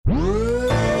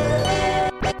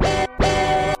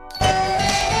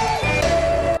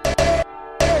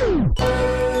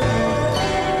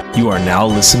are now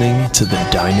listening to the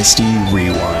Dynasty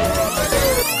Rewind.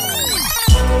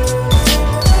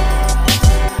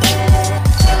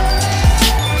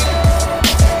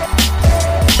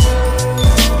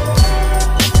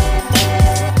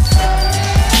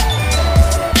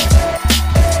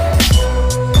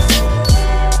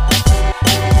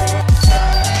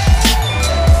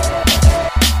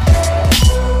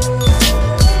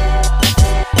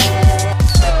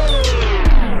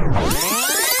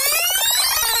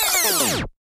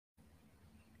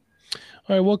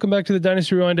 All right, welcome back to the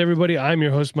Dynasty Rewind, everybody. I'm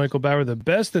your host, Michael Bauer. The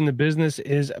best in the business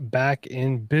is back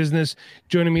in business.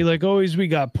 Joining me, like always, we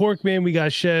got Porkman, we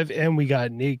got Chev, and we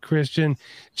got Nate Christian.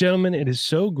 Gentlemen, it is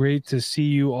so great to see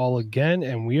you all again,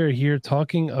 and we are here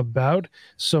talking about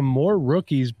some more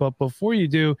rookies. But before you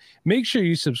do, make sure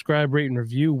you subscribe, rate, and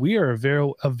review. We are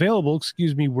available,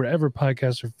 wherever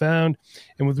podcasts are found.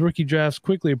 And with rookie drafts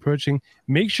quickly approaching,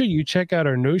 make sure you check out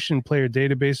our Notion player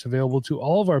database available to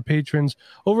all of our patrons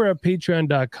over at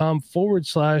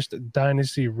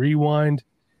patreon.com/Dynasty Rewind.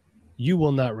 You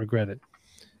will not regret it.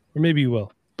 Or maybe you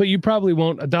will, but you probably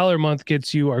won't. $1 a month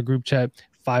gets you our group chat.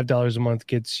 $5 a month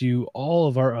gets you all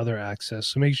of our other access.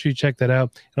 So make sure you check that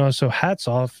out. And also hats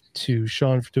off to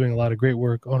Sean for doing a lot of great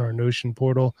work on our Notion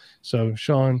portal. So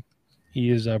Sean,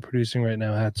 he is producing right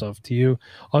now. Hats off to you.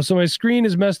 Also, my screen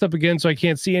is messed up again, so I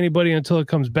can't see anybody until it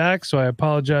comes back. So I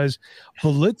apologize. But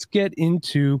let's get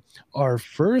into our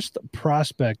first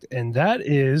prospect, and that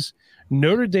is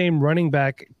Notre Dame running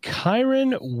back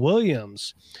Kyren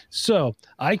Williams. So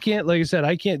I can't, like I said,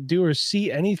 I can't do or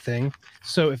see anything.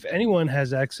 So if anyone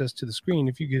has access to the screen,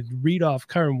 if you could read off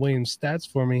Kyren Williams' stats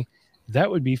for me, that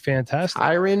would be fantastic.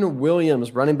 Kyren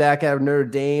Williams, running back out of Notre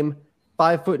Dame,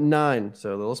 5'9",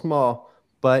 so a little small,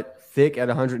 but thick at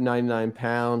 199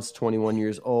 pounds, 21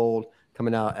 years old,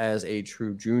 coming out as a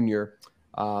true junior.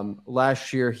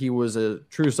 Last year, he was a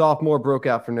true sophomore, broke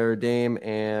out for Notre Dame,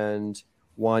 and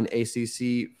won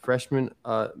ACC freshman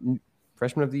of the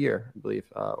year, I believe,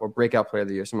 or breakout player of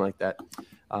the year, something like that.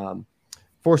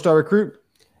 4-star recruit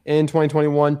in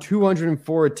 2021,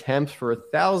 204 attempts for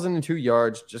 1,002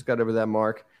 yards, just got over that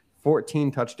mark,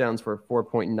 14 touchdowns for a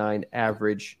 4.9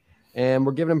 average. And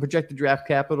we're giving him projected draft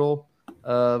capital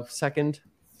of second,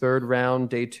 third round,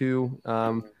 day two.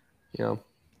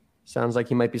 Sounds like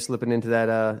he might be slipping into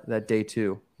that day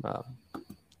two.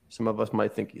 Some of us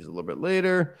might think he's a little bit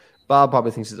later. Bob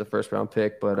probably thinks he's a first round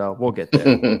pick, but we'll get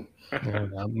there.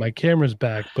 My camera's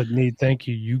back, but Nate, thank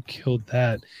you. You killed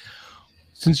that.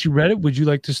 Since you read it, would you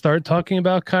like to start talking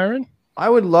about Kyren? I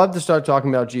would love to start talking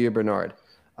about Gia Bernard.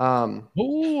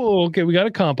 Oh, okay. We got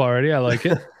a comp already. I like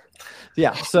it.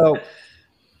 Yeah, so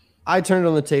I turned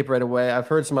on the tape right away. I've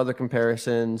heard some other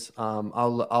comparisons.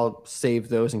 I'll save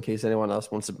those in case anyone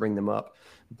else wants to bring them up.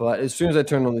 But as soon as I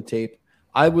turned on the tape,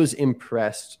 I was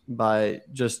impressed by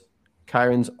just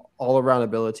Kyren's all-around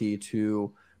ability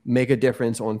to make a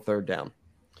difference on third down.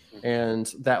 And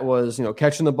that was,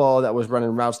 catching the ball, that was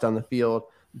running routes down the field.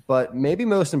 But maybe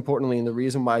most importantly, and the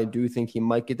reason why I do think he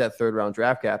might get that third-round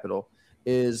draft capital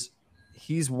is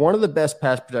he's one of the best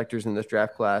pass protectors in this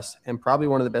draft class and probably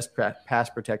one of the best pass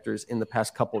protectors in the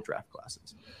past couple draft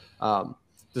classes.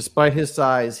 Despite his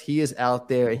size, he is out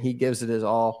there and he gives it his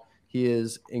all. He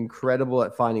is incredible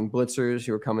at finding blitzers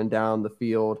who are coming down the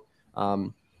field.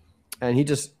 And he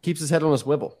just keeps his head on a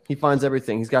swivel. He finds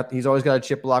everything. He's always got a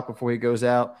chip block before he goes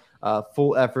out,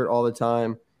 full effort all the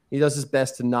time. He does his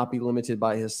best to not be limited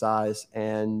by his size,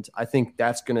 and I think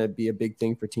that's going to be a big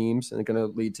thing for teams, and it's going to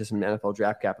lead to some NFL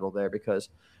draft capital there because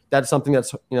that's something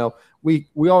that's, we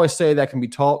always say that can be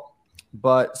taught,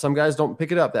 but some guys don't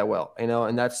pick it up that well,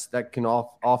 and that can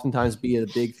oftentimes be a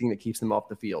big thing that keeps them off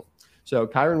the field. So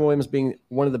Kyren Williams being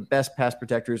one of the best pass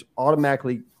protectors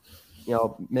automatically,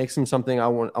 makes him something I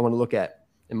want to look at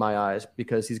in my eyes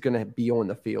because he's going to be on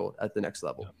the field at the next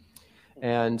level.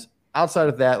 And outside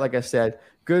of that, like I said,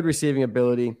 good receiving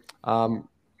ability,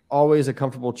 always a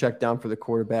comfortable check down for the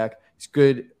quarterback. He's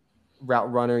good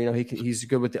route runner. He's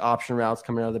good with the option routes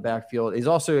coming out of the backfield. He's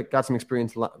also got some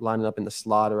experience lining up in the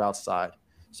slot or outside.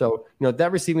 So,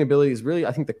 that receiving ability is really,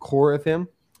 I think, the core of him.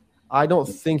 I don't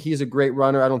think he's a great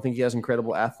runner. I don't think he has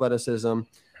incredible athleticism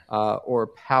or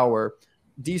power.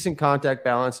 Decent contact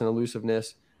balance and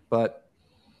elusiveness. But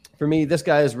for me, this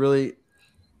guy is really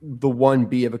the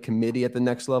 1B of a committee at the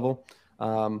next level.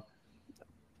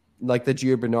 Like the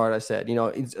Gia Bernard I said,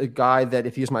 he's a guy that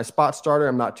if he's my spot starter,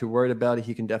 I'm not too worried about it.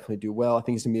 He can definitely do well. I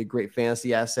think he's going to be a great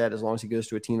fantasy asset as long as he goes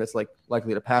to a team that's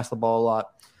likely to pass the ball a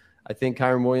lot. I think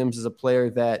Kyren Williams is a player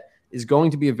that is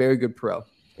going to be a very good pro.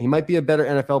 He might be a better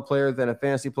NFL player than a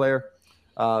fantasy player,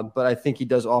 But I think he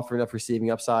does offer enough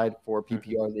receiving upside for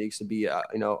PPR leagues to be, a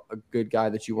good guy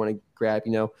that you want to grab,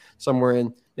 somewhere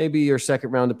in maybe your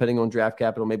second round, depending on draft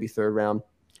capital, maybe third round.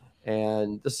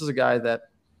 And this is a guy that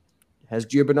has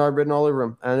Gio Bernard written all over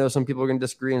him. I know some people are going to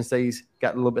disagree and say he's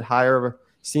got a little bit higher of a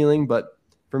ceiling, but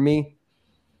for me,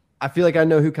 I feel like I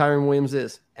know who Kyron Williams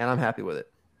is, and I'm happy with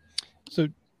it. So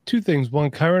 2 things.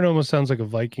 One, Kyron almost sounds like a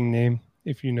Viking name,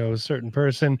 if you know a certain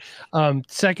person.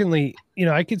 Secondly,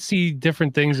 I could see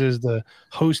different things as the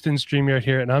host and streamer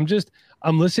here, and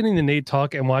I'm listening to Nate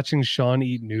talk and watching Sean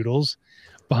eat noodles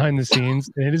behind the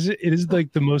scenes. And it is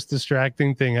like the most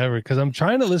distracting thing ever, because I'm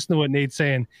trying to listen to what Nate's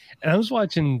saying, and I was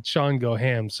watching Sean go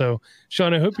ham. So,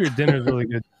 Sean, I hope your dinner's really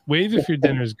good. Wave if your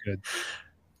dinner's good.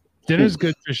 Dinner's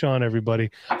good for Sean,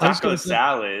 everybody. Taco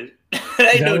salad.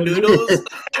 Ain't no noodles.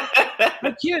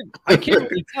 I can't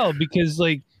really tell, because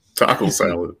taco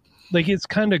salad. It's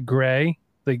kind of gray.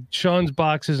 Like Sean's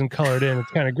box isn't colored in. It's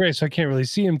kind of gray, so I can't really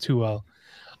see him too well.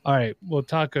 All right. Well,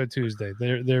 Taco Tuesday.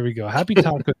 There we go. Happy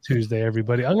Taco Tuesday,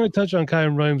 everybody. I'm going to touch on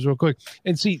Kyron Williams real quick.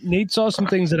 And see, Nate saw some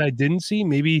things that I didn't see.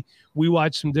 Maybe we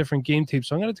watched some different game tapes.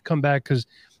 So I'm going to have to come back, because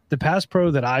the pass pro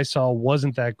that I saw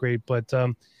wasn't that great. But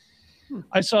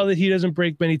I saw that he doesn't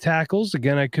break many tackles.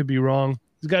 Again, I could be wrong.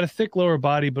 He's got a thick lower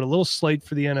body, but a little slight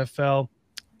for the NFL.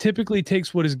 Typically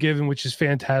takes what is given, which is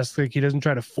fantastic. He doesn't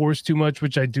try to force too much,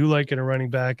 which I do like in a running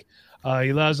back. He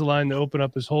allows the line to open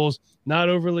up his holes. Not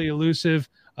overly elusive.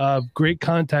 Great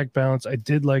contact balance. I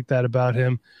did like that about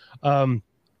him. I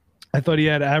thought he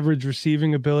had average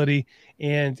receiving ability.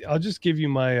 And I'll just give you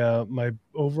my my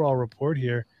overall report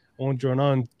here. I won't drone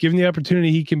on. Given the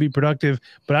opportunity, he can be productive,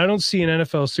 but I don't see an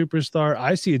NFL superstar.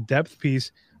 I see a depth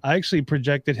piece. I actually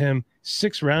projected him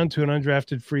 6th round to an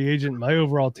undrafted free agent. My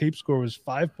overall tape score was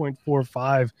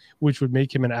 5.45, which would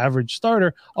make him an average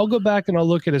starter. I'll go back and I'll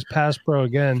look at his pass pro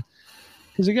again,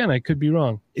 because, again, I could be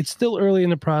wrong. It's still early in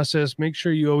the process. Make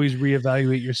sure you always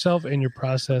reevaluate yourself and your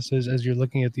processes as you're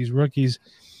looking at these rookies,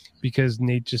 because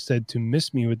Nate just said to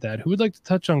miss me with that. Who would like to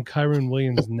touch on Kyron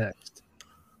Williams next?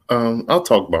 I'll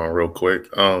talk about him real quick.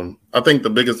 I think the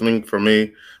biggest thing for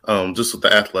me, just with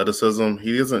the athleticism,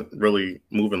 he isn't really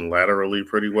moving laterally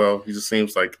pretty well. He just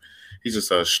seems like he's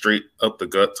just a straight up the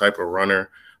gut type of runner.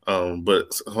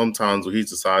 But sometimes when he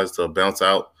decides to bounce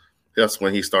out, that's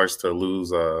when he starts to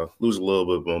lose a little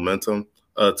bit of momentum.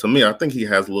 To me, I think he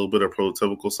has a little bit of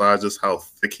prototypical size, just how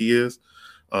thick he is.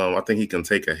 I think he can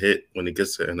take a hit when he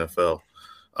gets to NFL.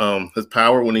 His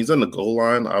power, when he's in the goal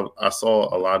line, I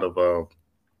saw a lot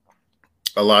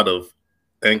of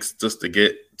angst just to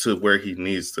get to where he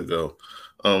needs to go.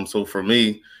 So for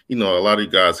me, a lot of you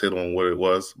guys hit on what it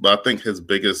was, but I think his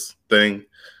biggest thing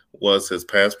was his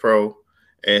pass pro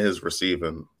and his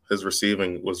receiving. His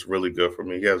receiving was really good for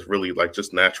me. He has really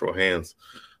just natural hands.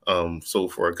 So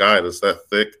for a guy that's that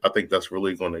thick, I think that's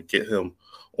really going to get him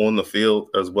on the field,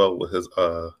 as well with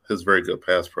his very good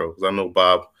pass pro. Because I know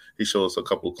Bob, he showed us a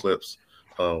couple clips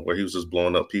where he was just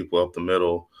blowing up people up the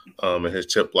middle, and his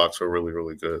chip blocks were really,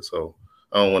 really good. So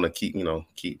I don't want to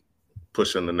keep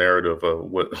pushing the narrative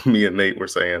of what me and Nate were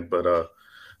saying, but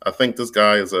I think this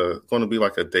guy is going to be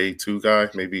like a day 2 guy,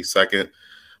 maybe second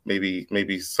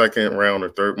round or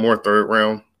third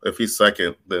round. If he's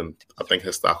second, then I think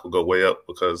his stock will go way up,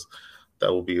 because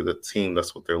that will be the team.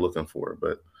 That's what they're looking for.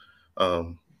 But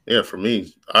yeah, for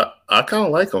me, I kind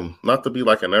of like him. Not to be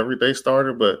like an everyday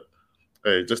starter, but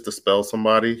hey, just to spell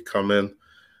somebody, come in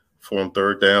for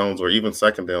third downs or even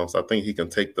second downs. I think he can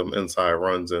take them inside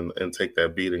runs and take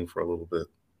that beating for a little bit.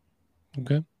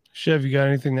 Okay. Chev, you got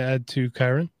anything to add to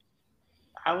Kyron?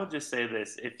 I will just say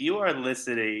this. If you are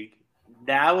listening,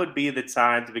 now would be the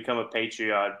time to become a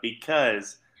Patreon,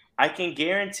 because I can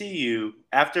guarantee you,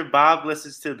 after Bob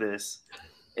listens to this,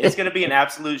 it's going to be an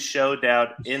absolute showdown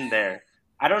in there.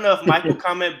 I don't know if Mike will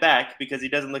comment back because he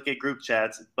doesn't look at group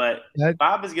chats, but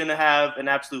Bob is going to have an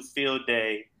absolute field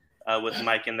day with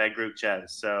Mike in that group chat.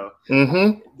 So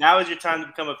now is your time to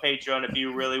become a Patreon if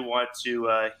you really want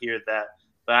to hear that.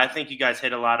 But I think you guys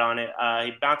hit a lot on it.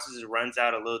 He bounces his runs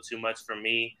out a little too much for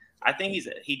me. I think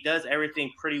he does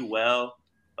everything pretty well,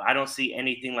 but I don't see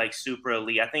anything like super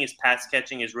elite. I think his pass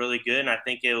catching is really good, and I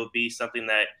think it will be something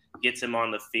that gets him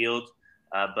on the field.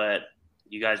 But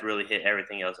you guys really hit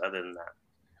everything else other than that.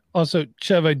 Also,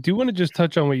 Chev, I do want to just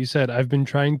touch on what you said. I've been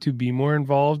trying to be more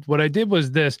involved. What I did was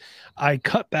this. I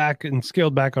cut back and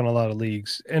scaled back on a lot of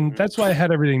leagues. And that's why I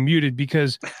had everything muted,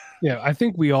 because I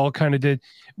think we all kind of did.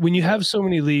 When you have so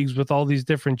many leagues with all these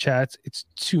different chats, it's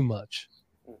too much.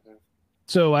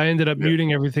 So I ended up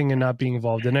muting everything and not being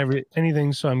involved in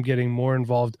anything. So I'm getting more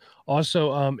involved.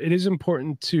 Also, it is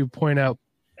important to point out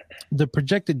the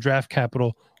projected draft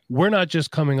capital We're not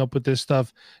just coming up with this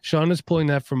stuff. Sean is pulling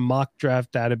that from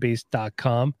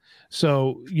mockdraftdatabase.com.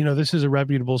 So, this is a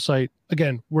reputable site.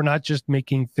 Again, we're not just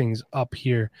making things up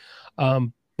here.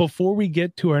 Before we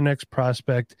get to our next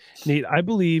prospect, Nate, I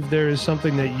believe there is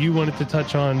something that you wanted to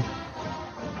touch on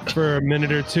for a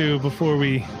minute or two before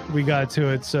we got to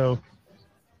it. So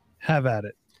have at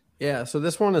it. Yeah, so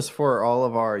this one is for all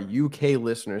of our UK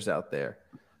listeners out there.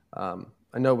 I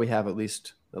know we have at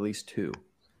least two.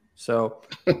 So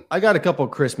I got a couple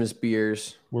Christmas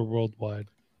beers. We're worldwide.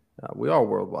 We are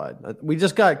worldwide. We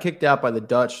just got kicked out by the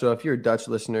Dutch. So if you're a Dutch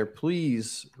listener,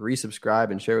 please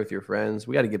resubscribe and share with your friends.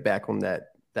 We got to get back on that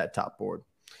top board.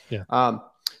 Yeah.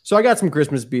 So I got some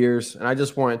Christmas beers, and I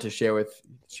just wanted to share with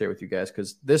you guys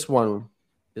because this one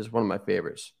is one of my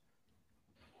favorites.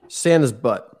 Santa's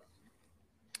Butt.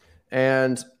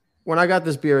 And when I got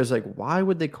this beer, I was like, why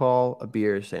would they call a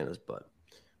beer Santa's Butt?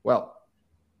 Well,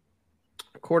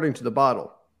 according to the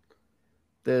bottle,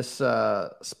 this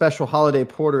special holiday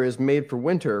porter is made for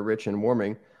winter, rich and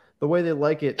warming, the way they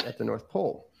like it at the North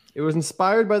Pole. It was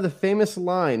inspired by the famous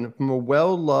line from a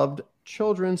well-loved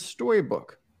children's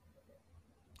storybook.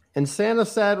 And Santa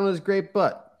sat on his great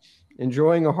butt,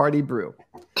 enjoying a hearty brew.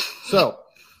 So,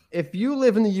 if you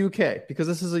live in the UK, because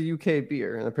this is a UK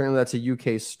beer, and apparently that's a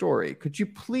UK story, could you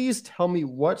please tell me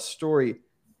what story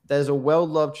that is a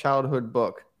well-loved childhood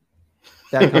book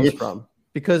that comes from?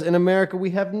 Because in America, we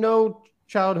have no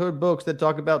childhood books that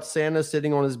talk about Santa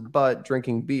sitting on his butt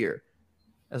drinking beer,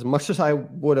 as much as I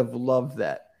would have loved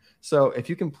that. So if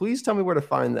you can please tell me where to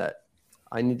find that,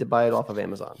 I need to buy it off of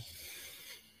Amazon.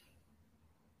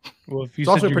 Well, if you it's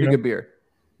also a pretty good beer.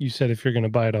 You said if you're going to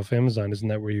buy it off Amazon, isn't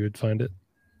that where you would find it?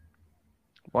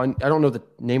 Well, I don't know the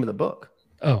name of the book.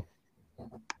 Oh,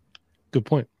 good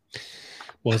point.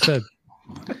 Well said.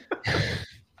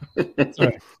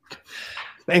 Sorry.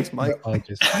 Thanks, Mike.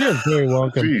 You're very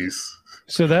welcome. Jeez.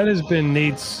 So that has been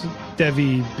Nate's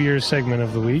Devi beer segment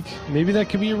of the week. Maybe that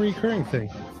could be a recurring thing.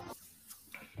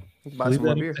 Buy some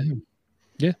more beer.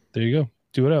 Yeah, there you go.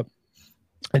 Do it up.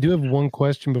 I do have one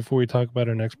question before we talk about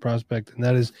our next prospect, and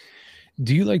that is,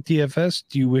 do you like DFS?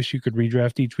 Do you wish you could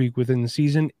redraft each week within the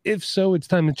season? If so, it's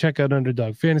time to check out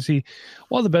Underdog Fantasy.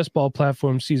 While the best ball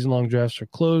platform season-long drafts are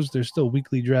closed, there's still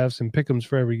weekly drafts and pick'ems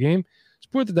for every game.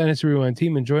 Support the Dynasty Rewind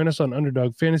team and join us on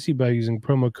Underdog Fantasy by using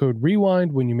promo code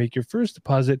REWIND when you make your first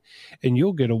deposit, and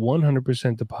you'll get a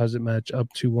 100% deposit match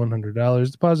up to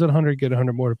 $100. Deposit 100, get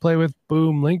 100 more to play with.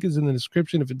 Boom. Link is in the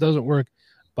description. If it doesn't work,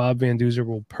 Bob Van Duzer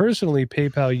will personally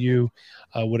PayPal you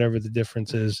whatever the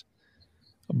difference is,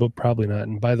 but probably not.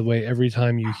 And by the way, every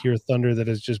time you hear thunder, that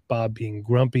is just Bob being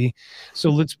grumpy. So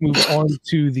let's move on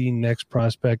to the next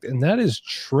prospect, and that is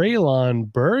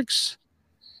Treylon Burks.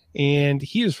 And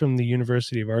he is from the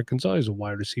University of Arkansas. He's a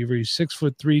wide receiver. He's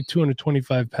 6'3",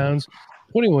 225 pounds,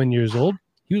 21 years old.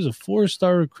 He was a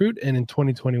 4-star recruit, and in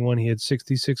 2021, he had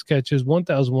 66 catches,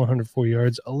 1,104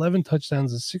 yards, 11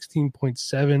 touchdowns, and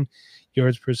 16.7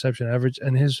 yards per reception average.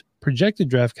 And his projected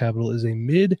draft capital is a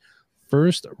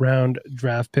mid-first round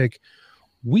draft pick.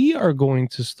 We are going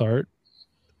to start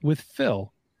with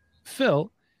Phil. Philip.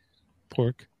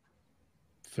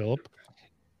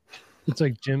 It's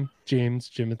like Jim, James,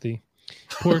 Jimothy.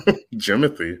 Pork.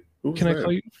 Jimothy. Who's Can that? I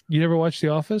call you? You never watched The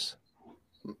Office?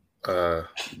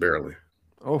 Barely.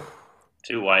 Oh,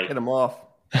 Too white. get him off.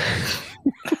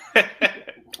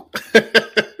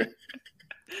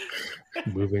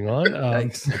 Moving on.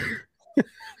 Thanks.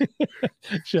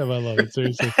 Chev, I love it.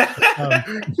 Seriously.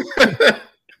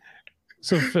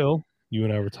 So, Phil, you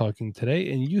and I were talking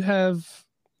today, and you have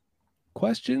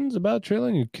questions about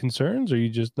Treylon? You concerns? Or are you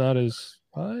just not as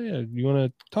high? You want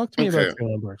to talk to me about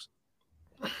Treylon Burks?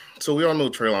 So we all know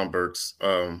Treylon Burks.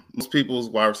 Most people's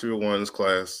wide receiver one in this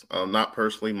class. Not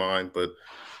personally mine, but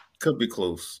could be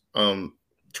close.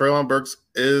 Treylon Burks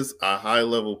is a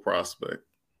high-level prospect,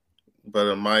 but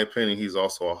in my opinion, he's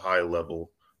also a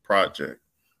high-level project.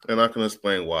 And I can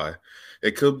explain why.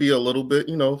 It could be a little bit,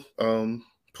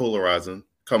 polarizing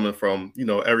coming from,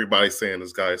 everybody saying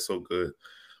this guy is so good.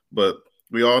 But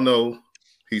we all know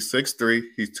he's 6'3",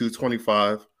 he's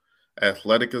 225,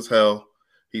 athletic as hell,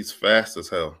 he's fast as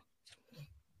hell.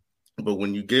 But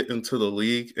when you get into the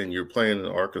league and you're playing in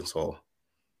Arkansas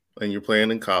and you're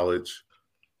playing in college,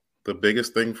 the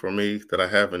biggest thing for me that I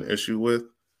have an issue with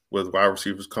wide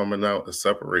receivers coming out is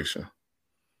separation.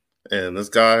 And this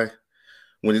guy,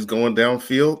 when he's going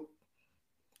downfield,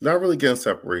 not really getting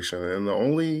separation. And the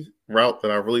only route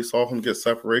that I really saw him get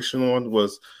separation on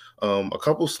was a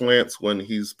couple slants when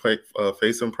he's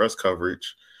facing press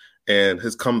coverage, and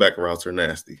his comeback routes are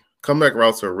nasty. Comeback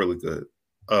routes are really good.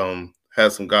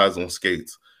 Has some guys on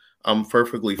skates. I'm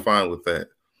perfectly fine with that.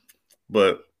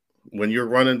 But when you're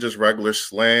running just regular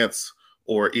slants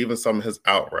or even some of his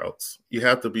out routes, you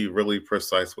have to be really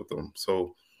precise with them.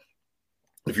 So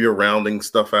if you're rounding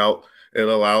stuff out, it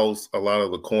allows a lot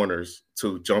of the corners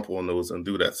to jump on those and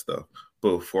do that stuff.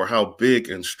 But for how big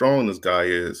and strong this guy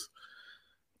is,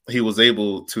 he was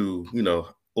able to,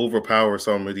 overpower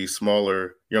some of these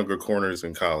smaller, younger corners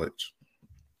in college.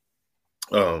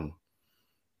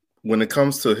 When it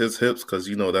comes to his hips, because,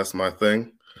 that's my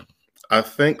thing, I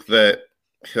think that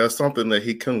that's something that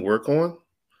he can work on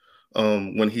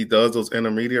when he does those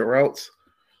intermediate routes.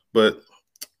 But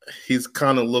he's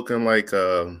kind of looking like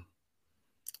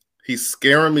he's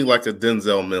scaring me like a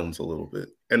Denzel Mims a little bit.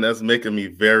 And that's making me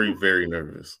very, very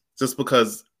nervous just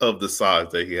because of the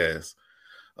size that he has.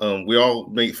 We all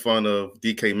make fun of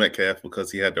DK Metcalf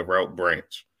because he had the route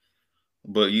branch.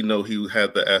 But, he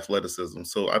had the athleticism.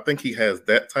 So I think he has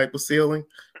that type of ceiling.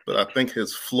 But I think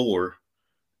his floor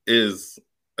is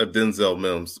a Denzel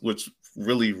Mims, which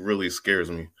really, really scares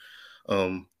me.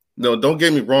 No, don't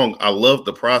get me wrong. I love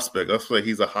the prospect. I feel like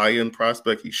he's a high-end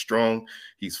prospect. He's strong.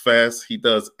 He's fast. He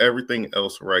does everything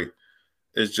else right.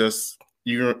 It's just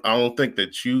I don't think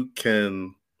that you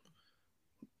can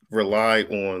rely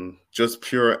on just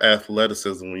pure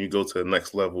athleticism when you go to the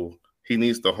next level. He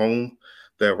needs to hone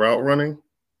that route running.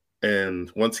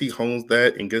 And once he hones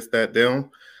that and gets that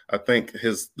down, I think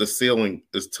the ceiling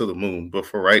is to the moon. But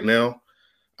for right now,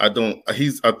 I think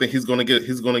he's gonna get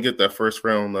that first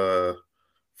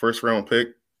round pick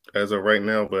as of right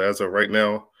now. But as of right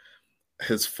now,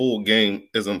 his full game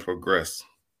isn't progressed.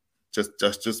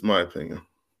 That's just my opinion.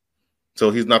 So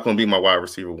he's not going to be my wide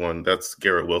receiver 1. That's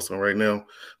Garrett Wilson right now,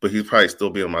 but he'd probably still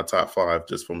be in my top 5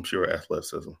 just from pure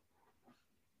athleticism.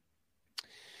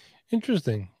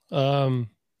 Interesting. All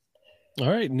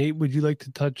right, Nate, would you like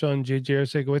to touch on J.J.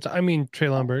 Arcega-Whiteside? I mean,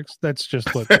 Treylon Burks. That's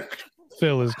just what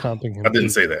Phil is comping him. I didn't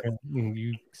say that.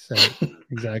 You said it.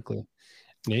 Exactly.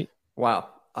 Nate? Wow.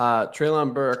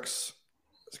 Treylon Burks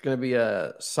is going to be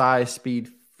a size speed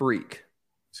freak.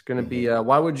 It's going to be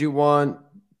why would you want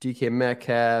DK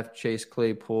Metcalf, Chase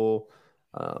Claypool,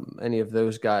 any of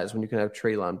those guys when you can have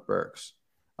Treylon Burks?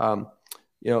 6'3",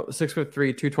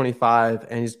 225,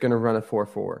 and he's going to run a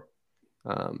 4.4.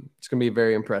 It's going to be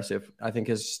very impressive. I think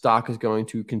his stock is going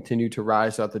to continue to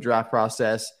rise throughout the draft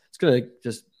process. It's going to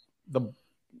just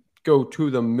go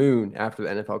to the moon after the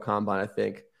NFL Combine, I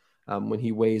think. When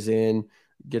he weighs in,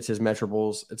 gets his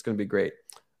measurables, it's going to be great.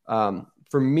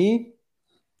 For me,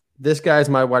 this guy's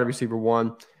my wide receiver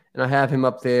 1, and I have him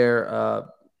up there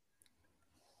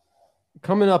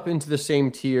coming up into the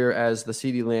same tier as the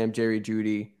CeeDee Lamb, Jerry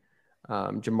Jeudy,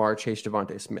 Jamar Chase,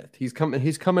 Devontae Smith. He's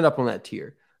coming up on that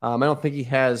tier. I don't think he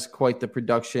has quite the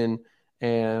production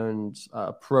and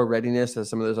pro readiness as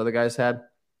some of those other guys had,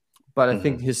 but I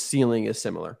think his ceiling is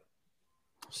similar.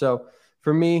 So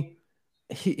for me,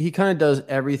 he kind of does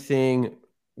everything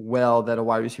well that a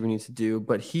wide receiver needs to do,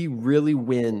 but he really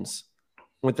wins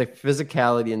with the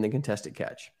physicality and the contested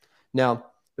catch. Now,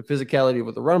 the physicality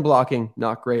with the run blocking,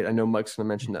 not great. I know Mike's going to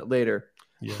mention that later,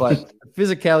 but the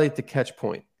physicality at the catch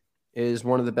point is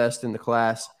one of the best in the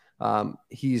class.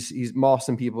 He's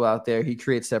mossing people out there. He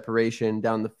creates separation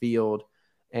down the field,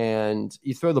 and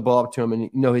you throw the ball up to him and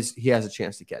he has a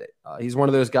chance to get it. He's one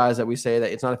of those guys that we say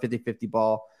that it's not a 50-50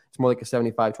 ball. It's more like a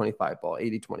 75-25 ball,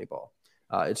 80-20 ball.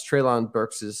 It's Treylon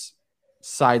Burks'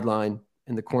 sideline,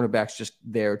 and the cornerback's just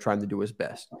there trying to do his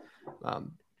best.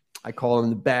 I call him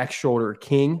the back shoulder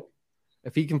king.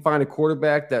 If he can find a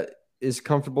quarterback that is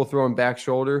comfortable throwing back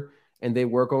shoulder and they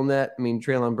work on that, I mean,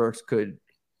 Treylon Burks could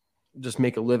just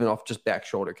make a living off just back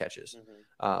shoulder catches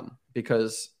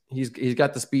because he's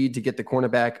got the speed to get the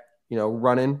cornerback,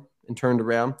 running and turned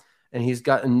around, and he's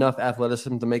got enough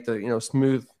athleticism to make the,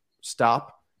 smooth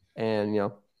stop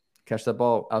and, catch that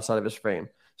ball outside of his frame.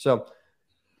 So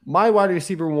my wide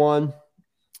receiver 1,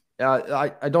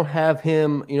 I don't have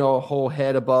him, a whole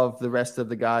head above the rest of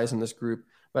the guys in this group,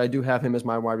 but I do have him as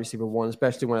my wide receiver 1,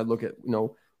 especially when I look at,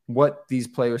 what these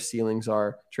players' ceilings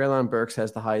are. Treylon Burks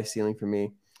has the highest ceiling for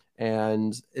me.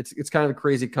 And it's kind of a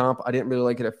crazy comp. I didn't really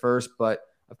like it at first, but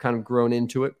I've kind of grown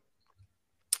into it.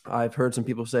 I've heard some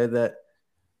people say that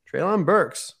Treylon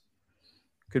Burks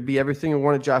could be everything I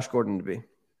wanted Josh Gordon to be.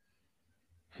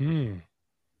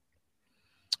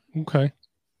 Okay.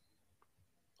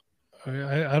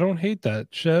 I don't hate that.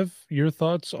 Chev, your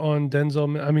thoughts on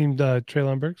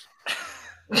Treylon Burks?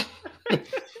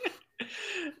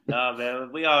 No,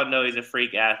 man. We all know he's a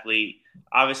freak athlete.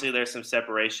 Obviously, there's some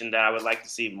separation that I would like to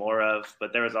see more of,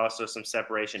 but there was also some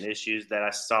separation issues that I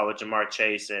saw with Jamar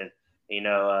Chase, and he's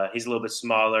a little bit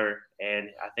smaller, and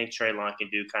I think Treylon can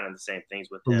do kind of the same things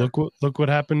with him. Look what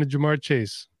happened to Jamar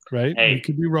Chase. right? Hey. We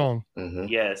could be wrong. Mhm.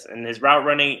 Yes, and his route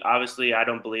running, obviously, I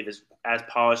don't believe is as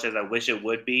polished as I wish it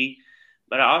would be.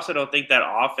 But I also don't think that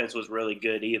offense was really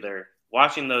good either.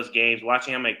 Watching those games,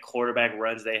 watching how many quarterback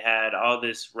runs they had, all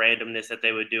this randomness that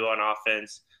they would do on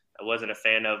offense, I wasn't a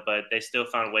fan of. But they still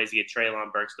found ways to get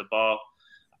Treylon Burks the ball.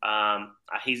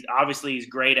 He's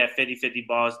great at 50-50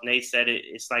 balls. Nate said it.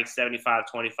 It's like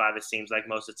 75-25, it seems like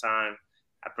most of the time.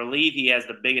 I believe he has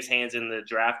the biggest hands in the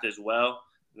draft as well.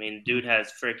 I mean, dude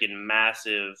has freaking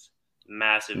massive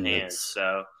hands.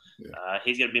 So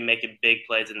he's going to be making big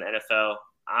plays in the NFL.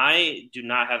 I do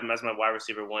not have him as my wide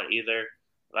receiver one either.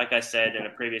 Like I said in the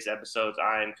previous episodes,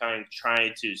 I'm kind of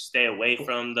trying to stay away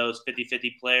from those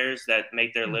 50-50 players that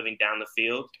make their living down the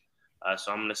field.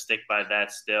 So I'm going to stick by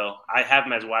that still. I have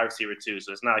him as wide receiver too,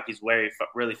 so it's not like he's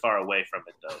really far away from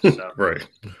it though. So, right.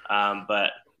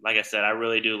 But like I said, I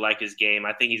really do like his game.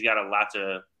 I think he's got a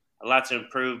lot to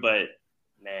improve, but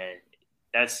man,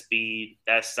 that speed,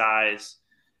 that size,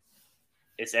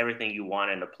 it's everything you want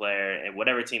in a player. And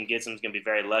whatever team gets him is going to be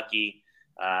very lucky.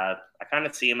 I kind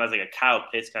of see him as like a Kyle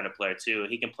Pitts kind of player too.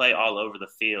 He can play all over the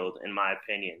field, in my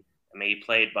opinion. I mean, he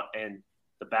played in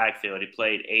the backfield. He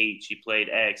played H. He played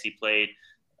X. He played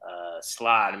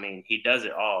slot. I mean, he does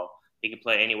it all. He can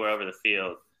play anywhere over the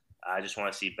field. I just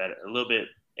want to see a little bit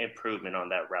improvement on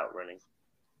that route running.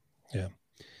 Yeah.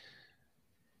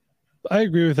 I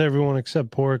agree with everyone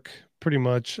except Pork, pretty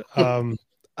much. I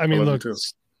mean, look,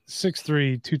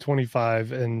 6'3",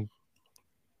 225, and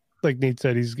like Nate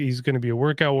said, he's going to be a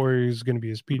workout warrior. He's going to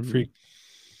be a speed freak.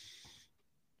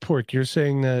 Pork, you're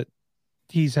saying that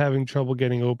he's having trouble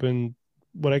getting open.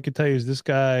 What I could tell you is this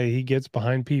guy, he gets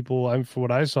behind people. For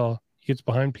what I saw, he gets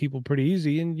behind people pretty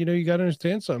easy. And, you got to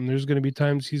understand something. There's going to be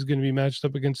times he's going to be matched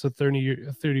up against a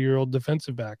 30-year-old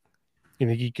defensive back. You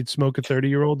think he could smoke a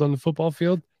 30-year-old on the football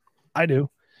field? I do.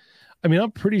 I mean,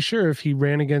 I'm pretty sure if he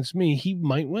ran against me, he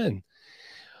might win.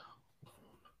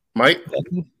 Might?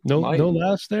 No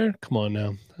laughs there? Come on now.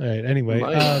 All right. Anyway,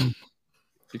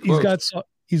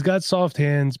 he's got soft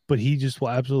hands, but he just will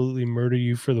absolutely murder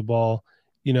you for the ball.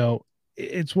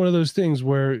 It's one of those things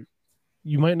where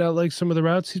you might not like some of the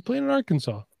routes. He's playing in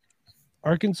Arkansas.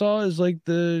 Arkansas is like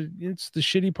it's the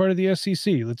shitty part of the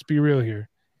SEC. Let's be real here.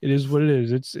 It is what it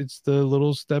is. It's the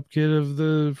little step kid of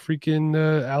the freaking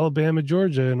Alabama,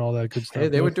 Georgia, and all that good stuff. Hey,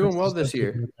 they were doing well this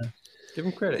year. Give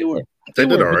them credit. They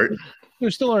did all right. They're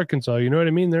still Arkansas. You know what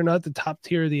I mean? They're not the top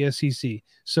tier of the SEC.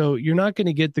 So you're not going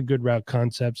to get the good route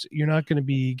concepts. You're not going to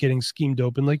be getting schemed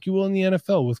open like you will in the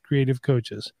NFL with creative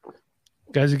coaches.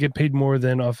 Guys that get paid more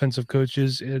than offensive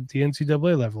coaches at the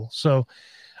NCAA level. So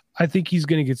I think he's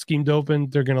going to get schemed open.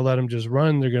 They're going to let him just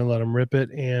run. They're going to let him rip it,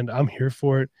 and I'm here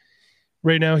for it.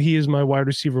 Right now, he is my wide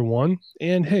receiver one,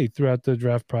 and hey, throughout the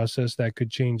draft process, that could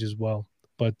change as well.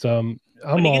 But I'm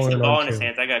when he all gets the in ball on in his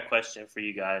Taylor. hands, I got a question for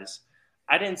you guys.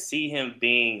 I didn't see him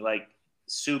being like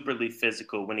superly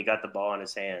physical when he got the ball in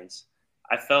his hands.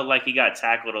 I felt like he got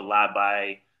tackled a lot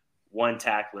by one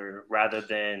tackler rather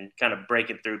than kind of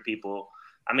breaking through people.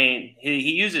 I mean,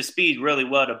 he uses speed really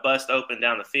well to bust open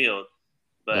down the field.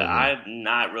 But I'm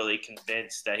not really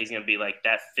convinced that he's going to be like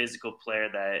that physical player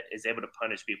that is able to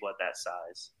punish people at that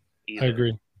size either. I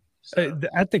agree. So.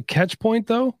 At the catch point,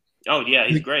 though? Oh, yeah,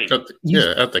 he's great. At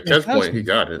the catch point, he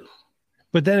got it.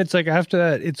 But then it's like after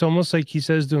that, it's almost like he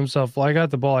says to himself, well, I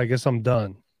got the ball. I guess I'm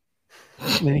done.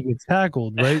 And then he gets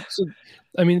tackled, right? So,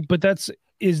 I mean, but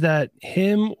is that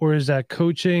him or is that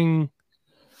coaching?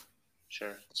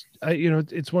 Sure.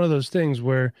 It's one of those things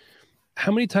where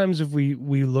how many times have we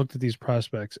looked at these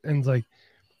prospects and like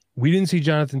we didn't see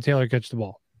Jonathan Taylor catch the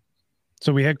ball.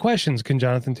 So we had questions. Can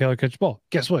Jonathan Taylor catch the ball?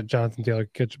 Guess what? Jonathan Taylor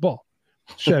can catch the ball.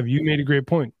 Chev, you made a great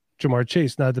point. Jamar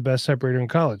Chase, not the best separator in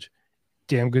college.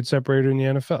 Damn good separator in the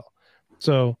NFL.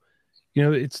 So,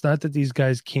 it's not that these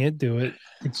guys can't do it.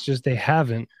 It's just they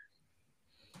haven't.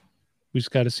 We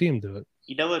just got to see them do it.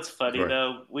 You know what's funny,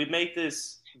 though? We make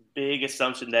this big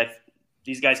assumption that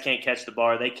these guys can't catch the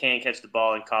ball. They can't catch the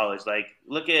ball in college. Like,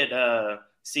 look at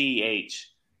CEH.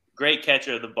 Great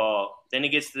catcher of the ball. Then he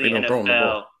gets to the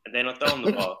NFL, and they don't throw him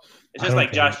the ball. It's just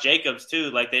like Josh Jacobs,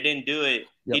 too. Like, they didn't do it.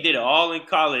 Yep. He did it all in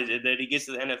college, and then he gets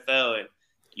to the NFL, and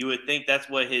you would think that's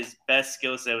what his best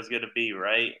skill set was going to be,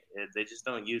 right? They just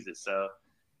don't use it. So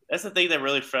that's the thing that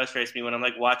really frustrates me when I'm,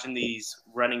 like, watching these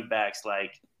running backs,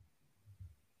 like,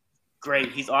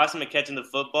 great, he's awesome at catching the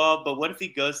football, but what if he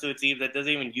goes to a team that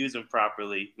doesn't even use him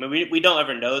properly? I mean, we don't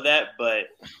ever know that, but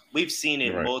we've seen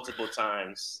it multiple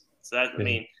times. So that, I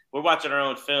mean, we're watching our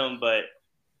own film, but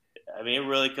I mean, it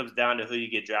really comes down to who you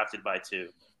get drafted by too.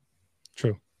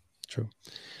 True.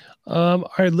 All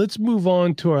right, let's move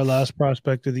on to our last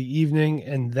prospect of the evening,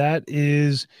 and that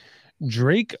is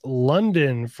Drake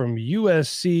London from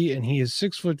USC, and he is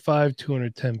 6'5",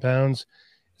 210 pounds.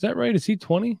 Is that right? Is he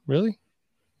 20? Really? Is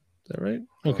that right?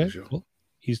 Okay, sure. cool.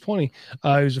 He's 20. He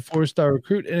was a 4-star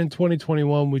recruit, and in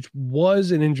 2021, which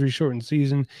was an injury-shortened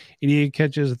season, 88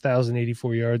 catches,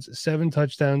 1,084 yards, 7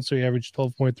 touchdowns, so he averaged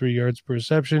 12.3 yards per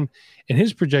reception, and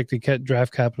his projected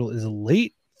draft capital is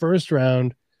late first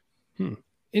round.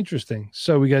 Interesting.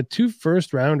 So we got 2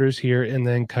 first-rounders here, and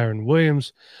then Kyron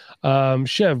Williams.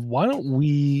 Chev, why don't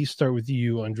we start with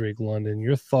you on Drake London?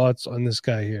 Your thoughts on this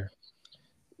guy here?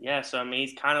 Yeah, so I mean,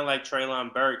 he's kind of like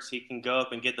Treylon Burks. He can go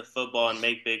up and get the football and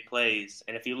make big plays.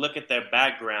 And if you look at their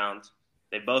background,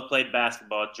 they both played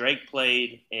basketball. Drake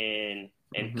played in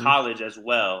college as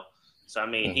well. So I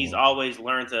mean, he's always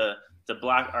learned to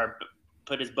block or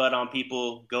put his butt on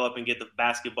people, go up and get the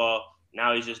basketball.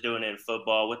 Now he's just doing it in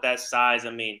football. With that size, I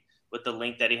mean, with the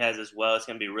length that he has as well, it's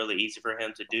going to be really easy for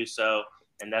him to do so.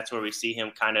 And that's where we see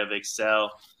him kind of excel.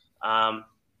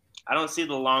 I don't see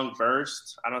the long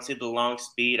burst. I don't see the long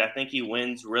speed. I think he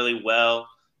wins really well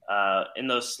in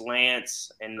those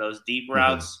slants and those deep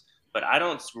routes, but I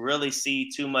don't really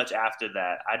see too much after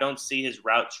that. I don't see his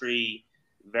route tree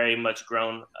very much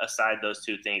grown aside those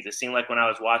 2 things. It seemed like when I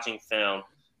was watching film,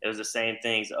 it was the same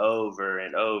things over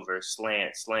and over,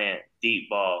 slant, deep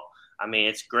ball. I mean,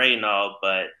 it's great and all,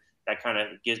 but that kind of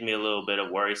gives me a little bit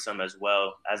of worrisome as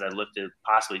well as I look to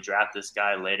possibly draft this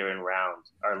guy later in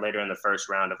the first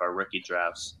round of our rookie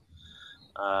drafts.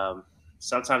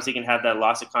 Sometimes he can have that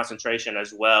loss of concentration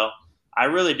as well. I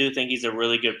really do think he's a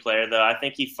really good player, though. I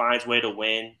think he finds way to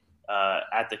win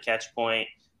at the catch point.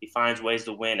 He finds ways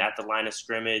to win at the line of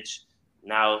scrimmage.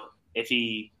 Now, if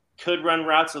he could run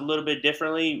routes a little bit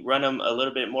differently, run them a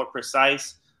little bit more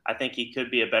precise, I think he could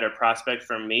be a better prospect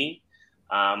for me.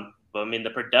 But, I mean, the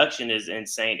production is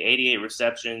insane. 88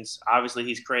 receptions. Obviously,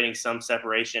 he's creating some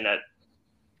separation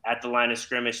at the line of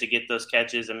scrimmage to get those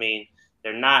catches. I mean,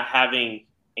 they're not having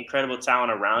incredible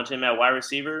talent around him at wide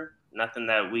receiver. Nothing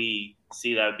that we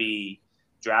see that would be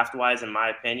draft-wise, in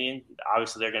my opinion.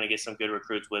 Obviously, they're going to get some good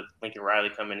recruits with Lincoln Riley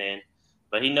coming in.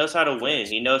 But he knows how to win.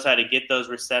 He knows how to get those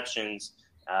receptions.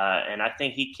 And I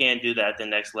think he can do that at the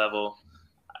next level.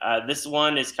 This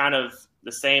one is kind of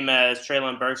the same as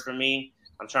Treylon Burks for me.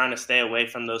 I'm trying to stay away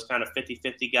from those kind of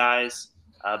 50-50 guys,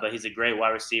 but he's a great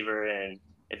wide receiver, and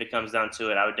if it comes down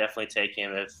to it, I would definitely take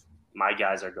him if my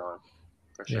guys are gone,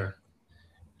 for sure.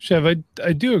 Yeah. Chev,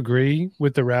 I do agree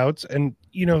with the routes, and,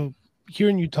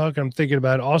 hearing you talk, I'm thinking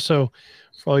about also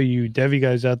for all you Devy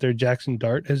guys out there, Jackson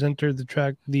Dart has entered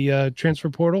the transfer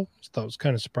portal. I thought it was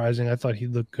kind of surprising. I thought he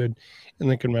looked good in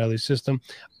Lincoln Riley's system.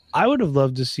 I would have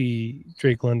loved to see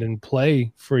Drake London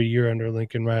play for a year under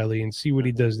Lincoln Riley and see what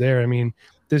he does there. I mean,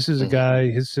 this is a guy,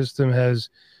 his system has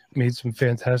made some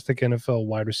fantastic NFL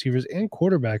wide receivers and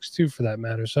quarterbacks too, for that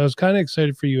matter. So I was kind of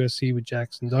excited for USC with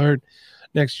Jackson Dart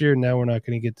next year. Now we're not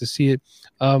going to get to see it.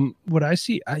 What I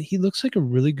see, he looks like a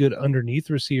really good underneath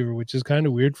receiver, which is kind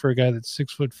of weird for a guy that's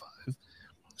 6'5",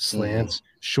 slants,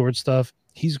 short stuff.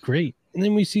 He's great. And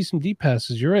then we see some deep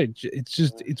passes. You're right.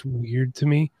 It's weird to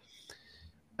me.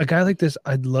 A guy like this,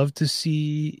 I'd love to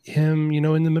see him,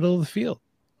 in the middle of the field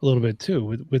a little bit too,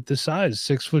 with the size,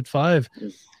 6'5".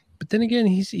 But then again,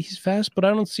 he's fast, but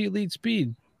I don't see elite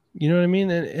speed. You know what I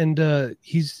mean? And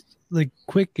he's like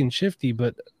quick and shifty,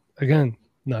 but again,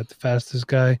 not the fastest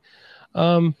guy.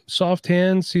 Soft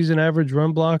hands. He's an average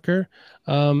run blocker.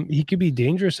 He could be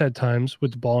dangerous at times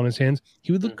with the ball in his hands.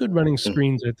 He would look good running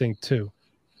screens, I think, too,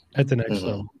 at the next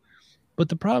level. But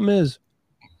the problem is,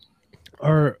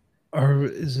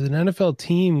 is an NFL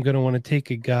team going to want to take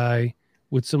a guy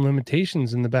with some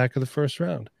limitations in the back of the first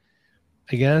round?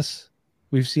 I guess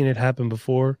we've seen it happen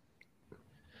before.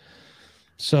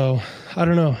 So I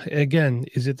don't know. Again,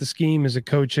 is it the scheme? Is it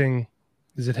coaching?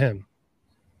 Is it him?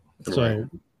 So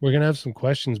we're going to have some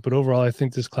questions, but overall, I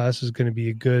think this class is going to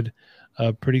be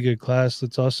a pretty good class.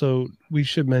 We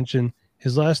should mention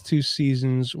his last 2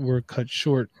 seasons were cut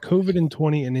short, COVID in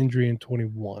 20 and injury in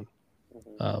 21.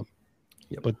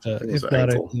 But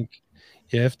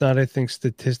if not, I think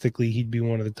statistically he'd be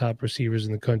one of the top receivers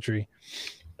in the country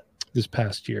this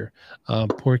past year.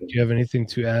 Pork, do you have anything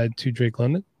to add to Drake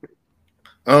London?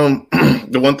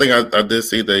 The one thing I did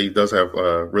see that he does have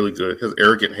really good, his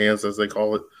arrogant hands, as they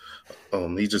call it.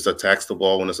 He just attacks the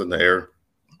ball when it's in the air.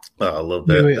 I love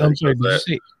that. Wait, I'm sorry, did you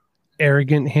say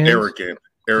arrogant hands?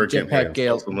 Arrogant hands.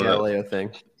 Galileo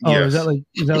thing. Oh, yes.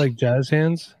 Is that like jazz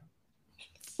hands?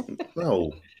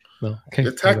 No. No. Okay.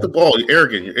 Attack the ball. You're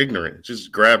arrogant. You're ignorant.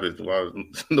 Just grab it while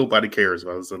nobody cares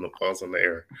while it's in the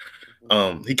air.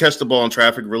 He catch the ball in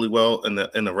traffic really well in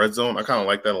the red zone. I kind of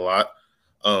like that a lot.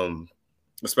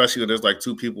 Especially when there's like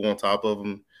 2 people on top of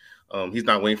him. He's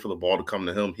not waiting for the ball to come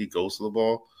to him. He goes to the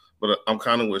ball. But I'm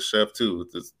kind of with Chef, too.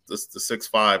 The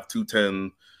 6'5",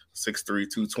 210, 6'3",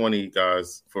 220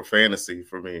 guys for fantasy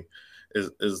for me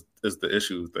is the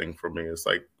issue thing for me. It's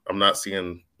like I'm not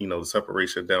seeing, the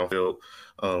separation downfield.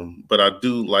 But I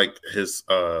do like his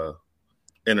short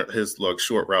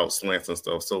route slants and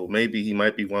stuff. So maybe he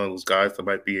might be one of those guys that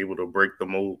might be able to break the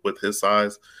mold with his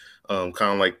size, kind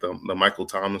of like the Michael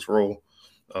Thomas role.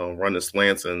 Running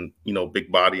slants and big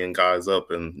bodying guys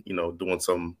up and doing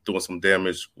some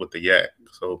damage with the yak.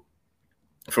 So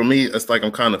for me, it's like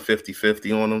I'm kind of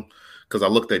 50-50 on him because I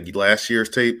looked at last year's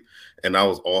tape and I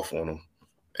was off on him.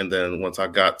 And then once I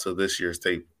got to this year's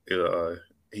tape,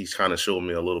 he's kind of showed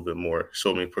me a little bit more,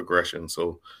 showed me progression.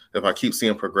 So if I keep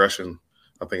seeing progression,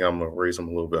 I think I'm gonna raise him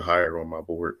a little bit higher on my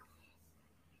board.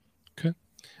 Okay,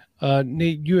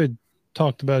 Nate, you had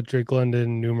talked about Drake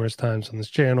London numerous times on this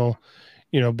channel.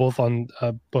 Both on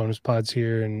bonus pods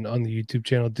here and on the YouTube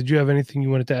channel. Did you have anything you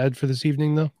wanted to add for this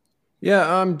evening, though?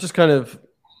 Yeah, I'm just kind of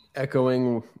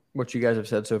echoing what you guys have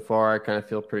said so far. I kind of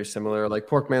feel pretty similar. Like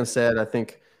Porkman said, I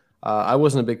think I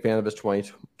wasn't a big fan of his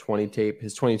 2020 tape.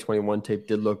 His 2021 tape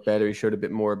did look better. He showed a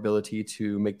bit more ability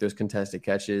to make those contested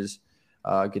catches,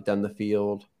 get down the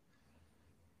field.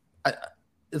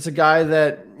 It's a guy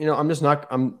that,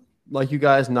 I'm like you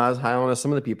guys, not as high on as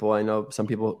some of the people. I know some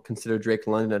people consider Drake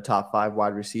London a top 5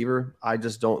 wide receiver. I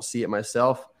just don't see it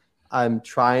myself. I'm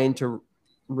trying to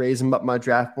raise him up my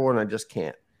draft board, and I just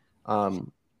can't.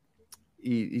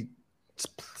 He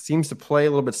seems to play a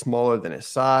little bit smaller than his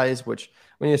size, which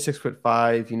when you're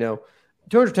 6'5",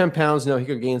 210 pounds, he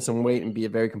could gain some weight and be a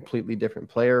very completely different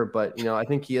player. But, I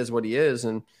think he is what he is,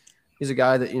 and he's a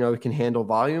guy that, can handle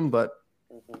volume, but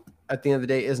at the end of the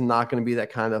day is not going to be that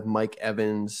kind of Mike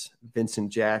Evans, Vincent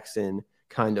Jackson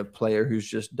kind of player who's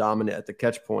just dominant at the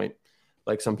catch point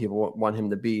like some people want him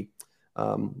to be.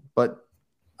 But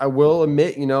I will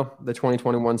admit, the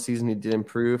 2021 season he did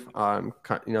improve. I'm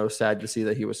sad to see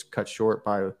that he was cut short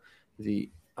by the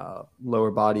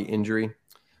lower body injury.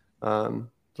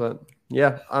 But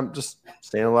yeah, I'm just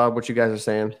saying a lot of what you guys are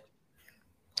saying.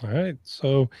 All right.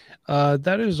 So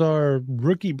that is our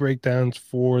rookie breakdowns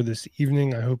for this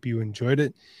evening. I hope you enjoyed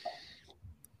it.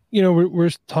 We're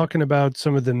talking about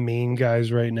some of the main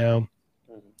guys right now.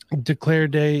 Declare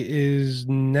Day is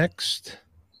next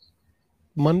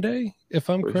Monday, if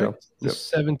I'm correct, the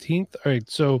 17th. All right.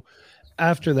 So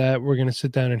after that, we're going to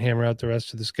sit down and hammer out the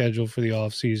rest of the schedule for the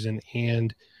off season,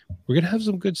 and we're going to have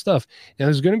some good stuff. Now,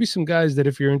 there's going to be some guys that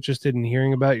if you're interested in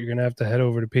hearing about, you're going to have to head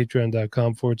over to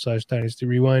patreon.com/Dynasty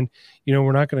Rewind.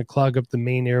 We're not going to clog up the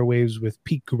main airwaves with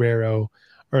Pete Guerrero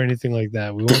or anything like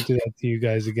that. We won't do that to you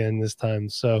guys again this time.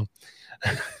 So,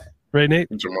 right, Nate?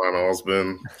 Jamon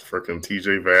Osborne, freaking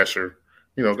TJ Vasher,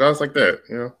 guys like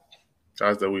that,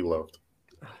 guys that we loved.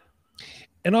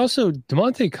 And also,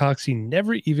 DeMonte Coxey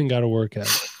never even got a workout.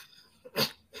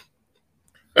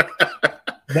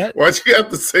 Why'd you have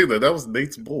to say that? That was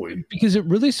Nate's boy. Because it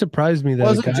really surprised me that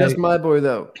wasn't just my boy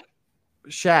though.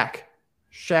 Shaq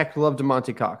loved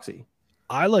DeMonte Coxey.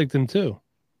 I liked him too.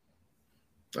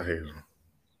 I hate him.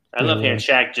 I love hearing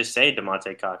Shaq just say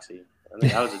DeMonte Coxey. I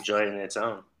think that was a joy in its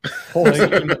own.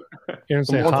 DeMonte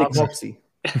Coxey.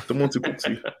 DeMonte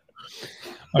Coxey.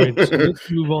 All right, so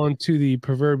let's move on to the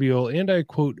proverbial, and I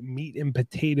quote, meat and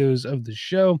potatoes of the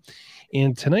show.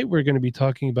 And tonight we're going to be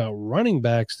talking about running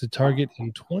backs to target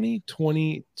in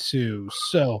 2022.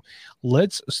 So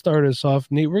let's start us off.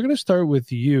 Nate, we're going to start with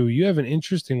you. You have an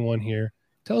interesting one here.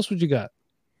 Tell us what you got.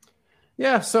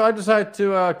 Yeah, so I decided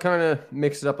to kind of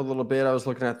mix it up a little bit. I was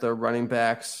looking at the running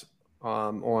backs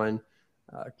on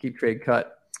Keep Trade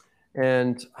Cut.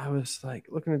 And I was like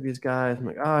looking at these guys. I'm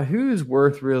like, who's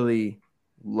worth really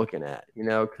looking at,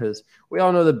 because we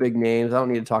all know the big names. I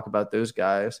don't need to talk about those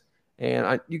guys.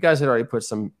 And you guys had already put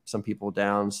some people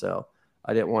down, so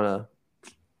I didn't want to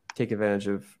take advantage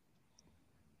of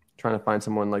trying to find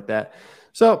someone like that.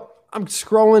 So I'm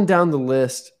scrolling down the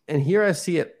list, and here I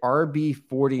see at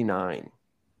RB49,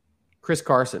 Chris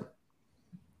Carson.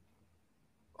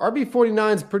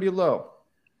 RB49 is pretty low.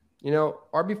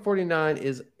 RB49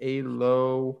 is a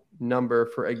low number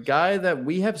for a guy that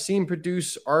we have seen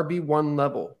produce RB1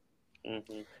 level.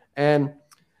 Mm-hmm. And,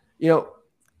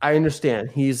 I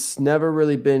understand he's never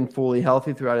really been fully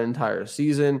healthy throughout an entire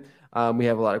season. We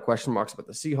have a lot of question marks about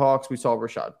the Seahawks. We saw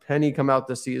Rashad Penny come out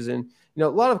this season. A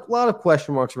lot of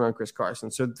question marks around Chris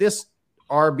Carson. So this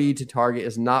RB to target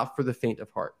is not for the faint of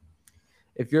heart.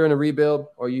 If you're in a rebuild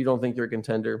or you don't think you're a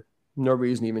contender, no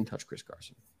reason to even touch Chris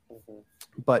Carson. Mm-hmm.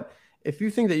 But if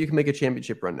you think that you can make a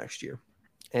championship run next year,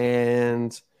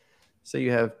 and say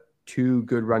you have 2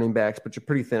 good running backs, but you're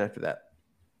pretty thin after that,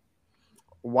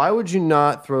 why would you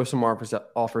not throw some offers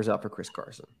out for Chris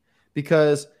Carson?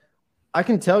 Because I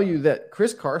can tell you that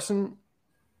Chris Carson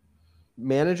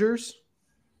managers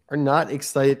are not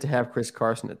excited to have Chris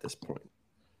Carson at this point.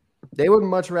 They would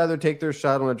much rather take their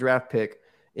shot on a draft pick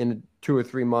in 2 or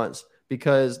 3 months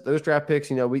because those draft picks,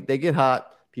 they get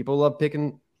hot. People love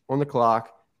picking on the clock.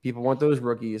 People want those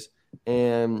rookies.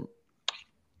 And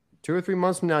 2 or 3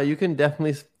 months from now, you can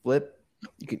definitely flip.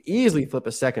 You can easily flip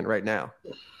a second right now.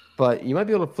 But you might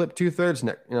be able to flip 2/3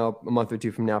 a month or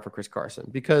two from now for Chris Carson.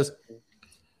 Because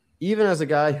even as a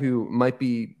guy who might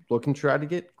be looking to try to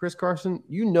get Chris Carson,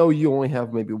 you only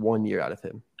have maybe 1 year out of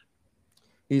him.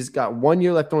 He's got 1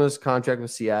 year left on his contract with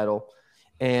Seattle,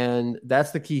 and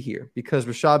that's the key here because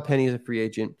Rashad Penny is a free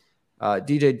agent.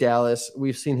 DJ Dallas,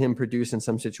 we've seen him produce in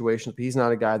some situations, but he's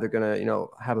not a guy they're going to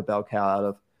have a bell cow out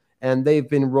of. And they've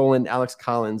been rolling Alex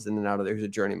Collins in and out of there, who's a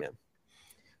journeyman.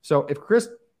 So if Chris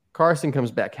Carson comes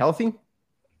back healthy,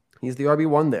 he's the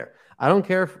RB1 there. I don't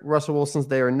care if Russell Wilson's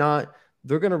there or not.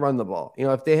 They're going to run the ball.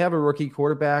 If they have a rookie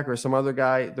quarterback or some other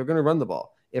guy, they're going to run the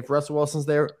ball. If Russell Wilson's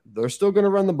there, they're still going to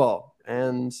run the ball.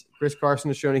 And Chris Carson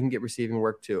has shown he can get receiving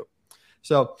work too.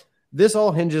 So this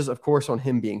all hinges, of course, on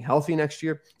him being healthy next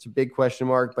year. It's a big question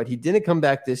mark, but he didn't come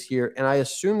back this year. And I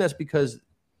assume that's because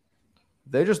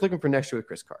they're just looking for next year with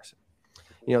Chris Carson.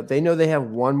 They know they have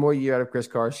 1 more year out of Chris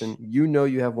Carson. You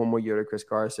have 1 more year out of Chris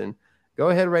Carson. Go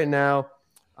ahead right now.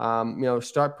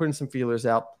 Start putting some feelers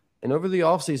out. And over the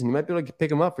offseason, you might be able to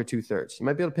pick him up for 2/3. You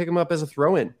might be able to pick him up as a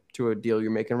throw-in to a deal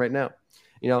you're making right now.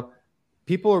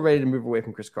 People are ready to move away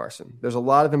from Chris Carson. There's a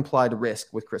lot of implied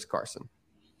risk with Chris Carson.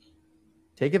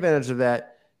 Take advantage of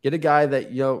that. Get a guy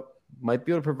that, might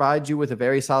be able to provide you with a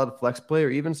very solid flex play or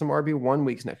even some RB1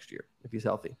 weeks next year if he's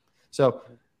healthy. So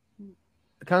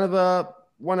kind of a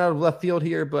one out of left field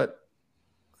here, but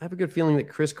I have a good feeling that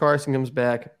Chris Carson comes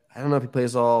back. I don't know if he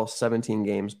plays all 17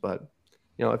 games, but,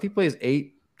 if he plays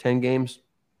 8, 10 games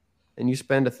and you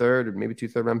spend a third or maybe 2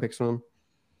 third-round picks on him,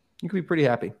 you could be pretty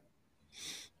happy.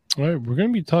 All right, we're going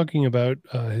to be talking about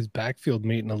his backfield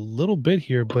mate in a little bit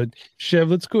here, but Chev,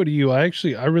 let's go to you. I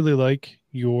really like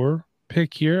your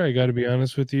pick here. I got to be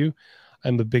honest with you.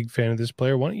 I'm a big fan of this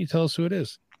player. Why don't you tell us who it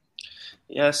is?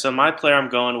 Yeah, so my player I'm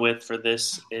going with for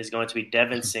this is going to be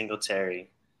Devin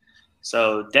Singletary.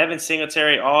 So Devin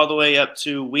Singletary all the way up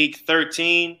to week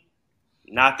 13,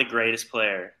 not the greatest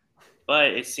player.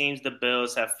 But it seems the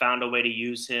Bills have found a way to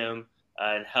use him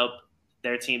and help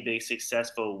their team be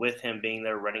successful with him being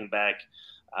their running back.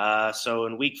 So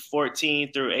in week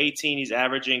 14 through 18, he's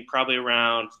averaging probably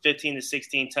around 15 to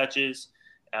 16 touches.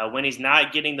 When he's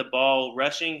not getting the ball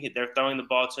rushing, they're throwing the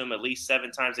ball to him at least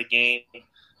 7 times a game.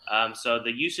 So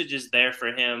the usage is there for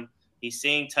him. He's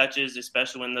seeing touches,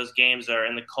 especially when those games are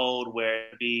in the cold where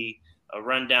it'd be a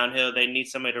run downhill. They need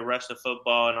somebody to rush the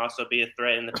football and also be a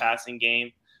threat in the passing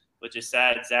game, which is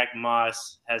sad. Zach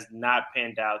Moss has not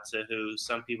panned out to who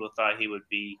some people thought he would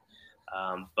be.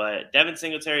 But Devin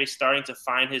Singletary is starting to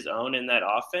find his own in that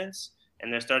offense,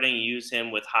 and they're starting to use him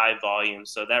with high volume.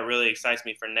 So that really excites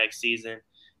me for next season.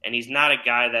 And he's not a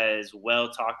guy that is well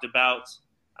talked about.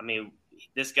 I mean,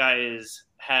 this guy has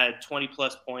had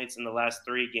 20-plus points in the last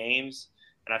 3 games,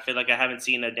 and I feel like I haven't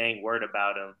seen a dang word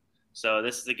about him. So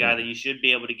this is a guy that you should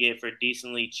be able to get for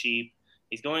decently cheap.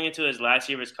 He's going into his last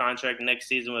year of his contract next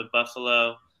season with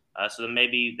Buffalo, so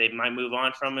maybe they might move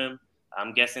on from him.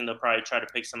 I'm guessing they'll probably try to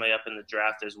pick somebody up in the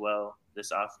draft as well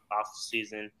this off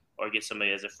season or get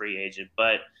somebody as a free agent.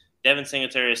 But Devin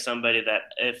Singletary is somebody that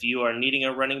if you are needing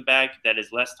a running back that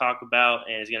is less talked about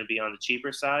and is going to be on the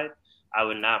cheaper side, I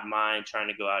would not mind trying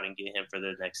to go out and get him for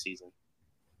the next season.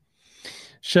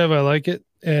 Chev, I like it.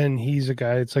 And he's a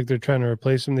guy, it's like they're trying to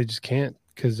replace him. They just can't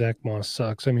because Zach Moss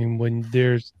sucks. I mean, when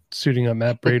they're suiting up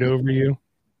Matt Breda over you,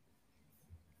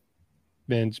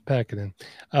 man, just pack it in.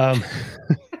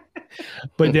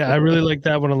 But yeah, I really like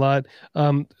that one a lot.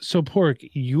 So Pork,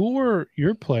 your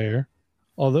player,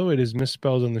 although it is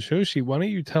misspelled on the show sheet, why don't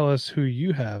you tell us who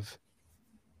you have?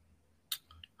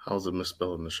 How's it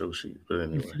misspelled on the show sheet? But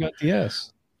anyway, you forgot the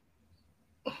S.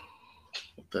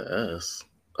 The S.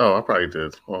 Oh, I probably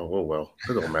did. Oh, well,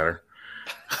 it don't matter.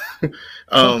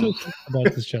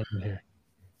 About this gentleman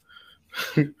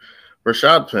here.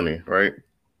 Rashad Penny, right?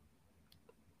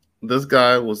 This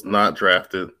guy was not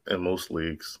drafted in most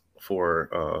leagues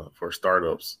for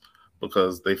startups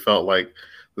because they felt like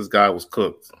this guy was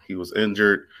cooked. He was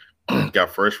injured, got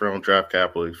first-round draft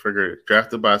capital. He figured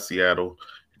drafted by Seattle,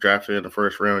 drafted in the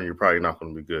first round, you're probably not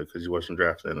going to be good because you wasn't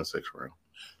drafted in the 6th round.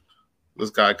 This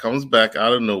guy comes back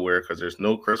out of nowhere because there's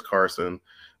no Chris Carson.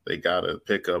 They got to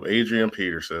pick up Adrian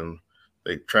Peterson.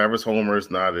 Travis Homer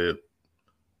is not it.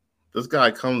 This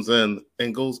guy comes in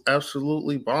and goes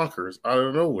absolutely bonkers out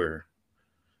of nowhere.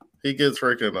 He gets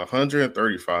freaking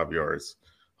 135 yards,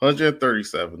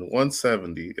 137,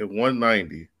 170, and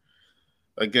 190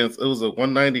 against. It was a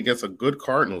 190 against a good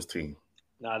Cardinals team.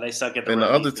 No, they suck at the And run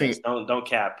the other defense. team, Don't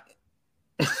cap.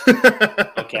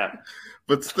 Don't cap.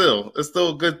 But still, it's still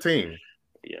a good team.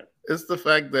 Yeah. It's the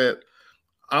fact that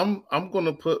I'm going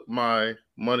to put my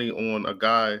money on a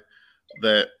guy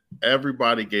that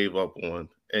everybody gave up on,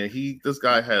 and this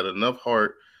guy had enough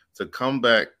heart to come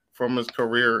back from his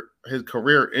career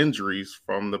injuries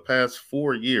from the past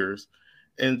 4 years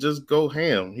and just go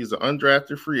ham. He's an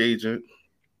undrafted free agent.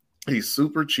 He's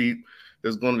super cheap.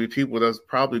 There's going to be people that's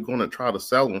probably going to try to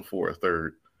sell him for a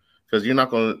third, because you're not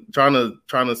going to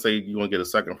trying to say you want to get a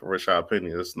second for Rashad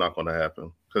Penny. It's not going to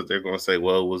happen, because they're going to say,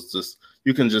 well, it was just,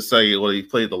 you can just say, well, he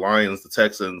played the Lions, the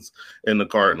Texans, and the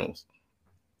Cardinals.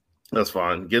 That's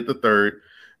fine. Get the third,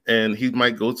 and he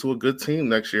might go to a good team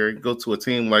next year. Go to a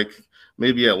team like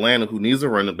maybe Atlanta, who needs a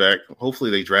running back. Hopefully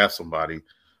they draft somebody.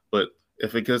 But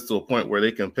if it gets to a point where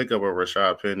they can pick up a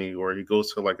Rashad Penny, or he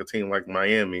goes to like a team like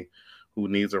Miami, who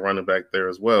needs a running back there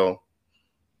as well,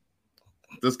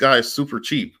 this guy is super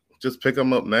cheap. Just pick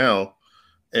him up now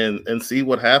and see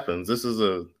what happens. This is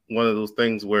one of those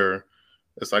things where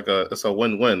it's a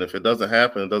win-win. If it doesn't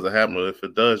happen, it doesn't happen. But if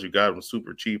it does, you got him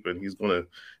super cheap, and he's going to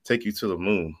take you to the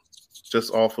moon,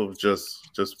 just off of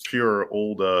just pure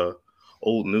old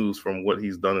news from what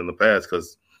he's done in the past,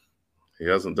 because he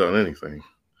hasn't done anything.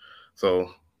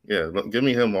 So yeah, give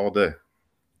me him all day.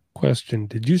 Question: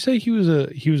 did you say he was an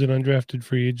undrafted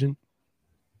free agent?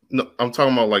 No, I'm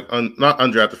talking about like not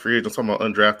undrafted free agent. I'm talking about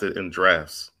undrafted in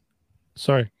drafts.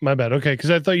 Sorry, my bad. Okay,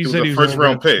 because I thought you said he was a first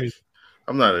round pick.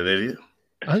 I'm not an idiot.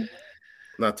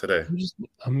 Not today.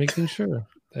 I'm making sure.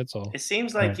 That's all. It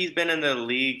seems like he's been in the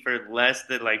league for less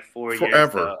than like 4 years.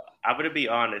 Forever. I'm gonna be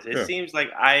honest. It seems like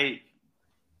I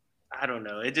don't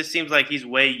know. It just seems like he's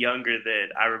way younger than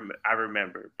I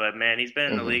remember. But man, he's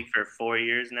been in the league for 4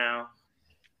 years now.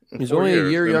 He's only a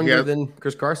year younger than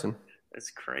Chris Carson. That's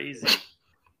crazy.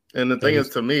 And the thing is,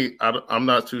 to me, I'm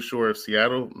not too sure if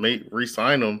Seattle may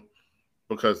re-sign him,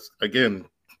 because, again,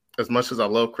 as much as I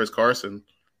love Chris Carson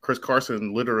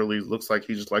literally looks like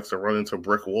he just likes to run into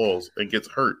brick walls and gets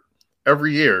hurt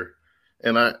every year.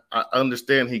 And I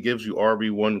understand he gives you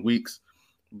RB1 weeks,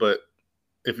 but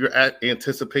if you're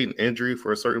anticipating injury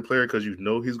for a certain player because you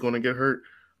know he's going to get hurt,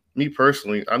 me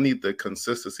personally, I need the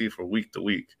consistency for week to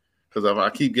week. Because if I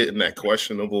keep getting that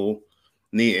questionable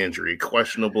knee injury,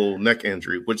 questionable neck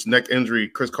injury, which neck injury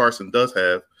Chris Carson does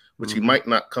have, which he might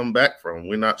not come back from.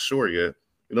 We're not sure yet.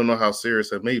 We don't know how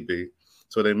serious it may be.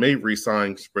 So they may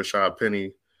re-sign Rashad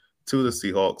Penny to the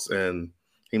Seahawks, and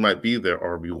he might be their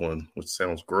RB1, which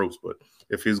sounds gross. But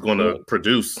if he's going to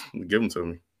produce, give him to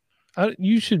me.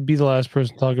 You should be the last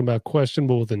person talking about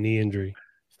questionable with a knee injury,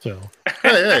 Phil.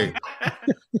 Hey.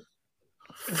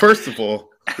 First of all,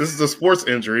 this is a sports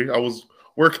injury. I was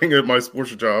working at my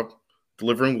sports job,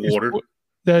 delivering water.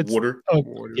 Water.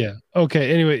 Yeah.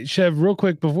 Okay. Anyway, Chev, real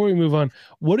quick before we move on,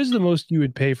 what is the most you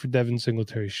would pay for Devin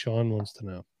Singletary? Sean wants to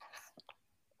know.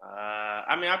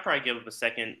 I'd probably give him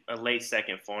a late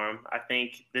second for him. I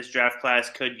think this draft class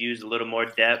could use a little more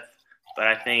depth, but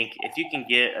I think if you can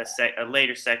get a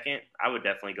later second, I would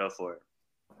definitely go for it.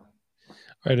 All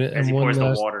right. As he pours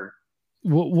the water.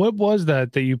 What was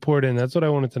that you poured in? That's what I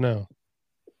wanted to know.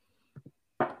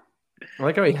 I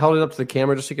like how he held it up to the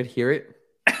camera just so you could hear it.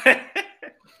 That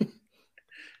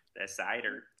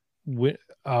cider.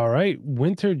 All right.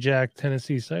 Winter Jack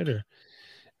Tennessee cider.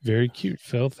 Very cute,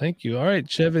 Phil. Thank you. All right,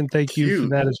 Chevin, thank you for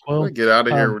that as well. Get out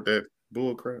of here with that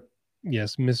bull crap.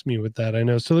 Yes, miss me with that. I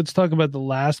know. So let's talk about the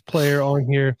last player on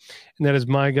here, and that is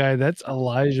my guy. That's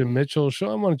Elijah Mitchell.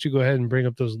 Sean, why don't you go ahead and bring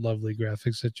up those lovely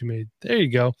graphics that you made? There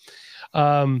you go.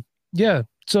 Yeah.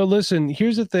 So listen,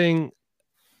 here's the thing,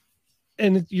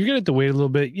 and you're going to have to wait a little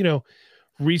bit.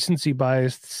 Recency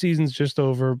bias, the season's just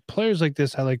over. Players like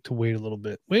this, I like to wait a little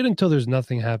bit. Wait until there's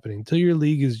nothing happening, until your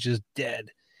league is just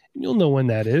dead. And you'll know when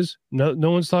that is. No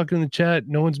one's talking in the chat.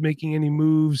 No one's making any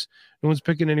moves. No one's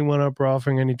picking anyone up or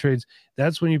offering any trades.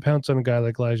 That's when you pounce on a guy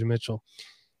like Elijah Mitchell.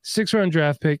 6th-round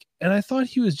draft pick, and I thought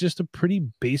he was just a pretty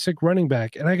basic running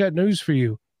back. And I got news for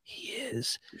you. He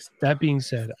is. That being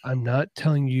said, I'm not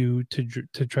telling you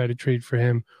to try to trade for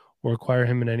him or acquire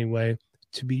him in any way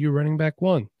to be your running back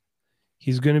one.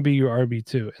 He's going to be your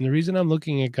RB2. And the reason I'm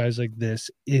looking at guys like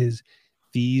this is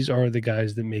these are the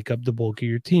guys that make up the bulk of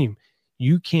your team.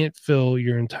 You can't fill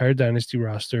your entire dynasty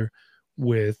roster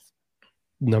with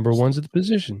number ones at the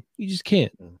position. You just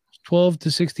can't. 12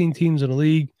 to 16 teams in a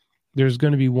league. There's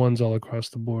going to be ones all across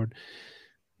the board.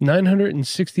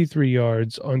 963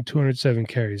 yards on 207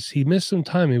 carries. He missed some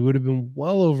time. It would have been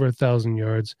well over 1,000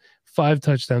 yards, 5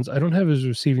 touchdowns. I don't have his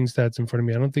receiving stats in front of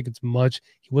me. I don't think it's much.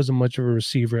 He wasn't much of a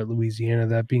receiver at Louisiana,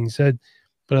 that being said.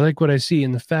 But I like what I see.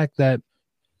 And the fact that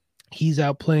he's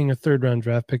outplaying a third-round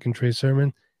draft pick in Trey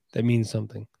Sermon, that means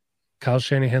something. Kyle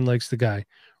Shanahan likes the guy.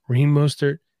 Raheem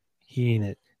Mostert, he ain't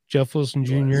it. Jeff Wilson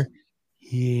Jr.,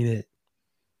 he ain't it.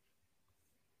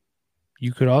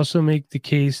 You could also make the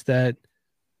case that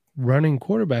running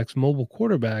quarterbacks, mobile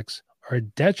quarterbacks, are a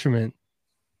detriment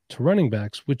to running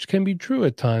backs, which can be true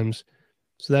at times.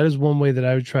 So that is one way that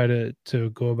I would try to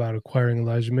go about acquiring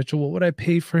Elijah Mitchell. What would I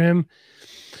pay for him?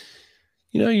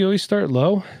 You always start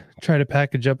low, try to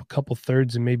package up a couple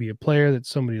thirds and maybe a player that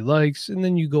somebody likes, and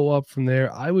then you go up from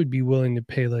there. I would be willing to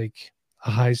pay like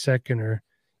a high second or,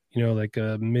 like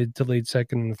a mid to late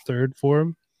second and a third for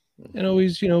him. And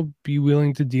always, be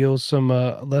willing to deal some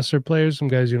lesser players, some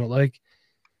guys you don't like.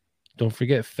 Don't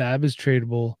forget, Fab is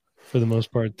tradable for the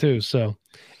most part too. So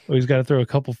always got to throw a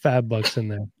couple Fab bucks in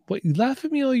there. What, you laugh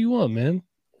at me all you want, man.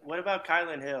 What about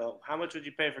Kylan Hill? How much would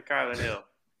you pay for Kylan Hill?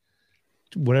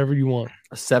 Whatever you want.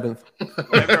 A 7th.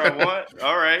 Whatever I want.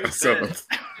 All right. 7th.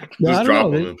 No, Just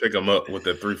drop him and pick him up with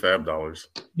that $3 Fab.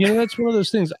 That's one of those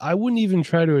things. I wouldn't even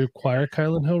try to acquire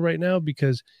Kylan Hill right now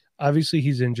because obviously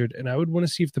he's injured, and I would want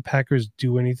to see if the Packers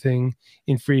do anything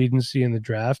in free agency in the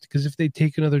draft, because if they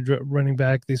take another running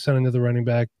back, they sign another running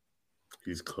back,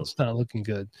 he's close. It's not looking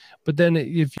good. But then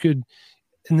if you could,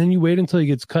 and then you wait until he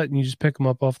gets cut and you just pick him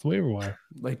up off the waiver wire.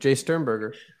 Like Jay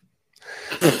Sternberger.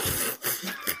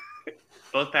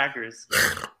 Both Packers.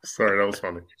 Sorry, that was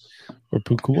funny. Or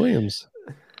Puka Williams.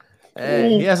 Hey,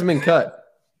 he hasn't been cut.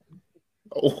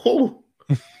 Oh,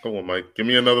 come on, Mike. Give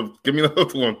me another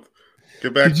one.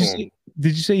 Get back to him.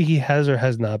 Did you say he has or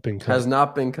has not been cut? Has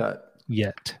not been cut.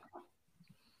 Yet.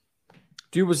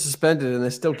 Dude was suspended and they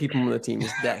still keep him on the team.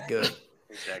 He's that good.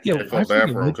 Yeah, I felt bad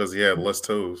for him because he had less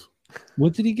toes.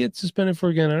 What did he get suspended for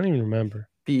again? I don't even remember.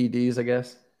 PEDs, I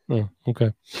guess. Oh,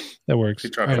 okay. That works.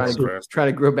 Trying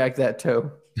to grow back that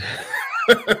toe.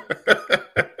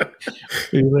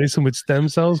 You lace them with stem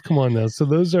cells? Come on now. So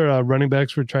those are running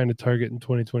backs we're trying to target in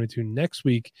 2022. Next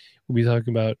week, we'll be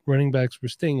talking about running backs we're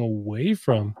staying away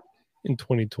from in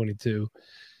 2022.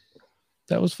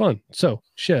 That was fun. So,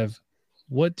 Chev,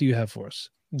 what do you have for us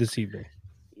this evening?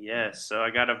 Yes. So I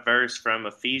got a verse from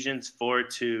Ephesians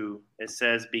 4:2. It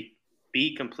says,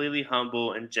 be completely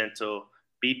humble and gentle.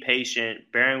 Be patient,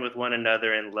 bearing with one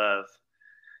another in love.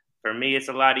 For me, it's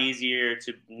a lot easier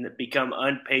to become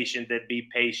impatient than be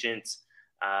patient.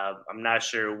 I'm not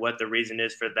sure what the reason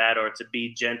is for that, or to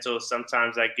be gentle.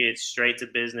 Sometimes I get straight to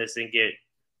business and get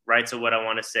right to what I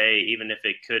want to say, even if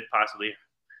it could possibly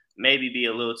maybe be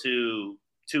a little too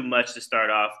much to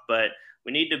start off. But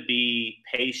we need to be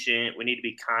patient. We need to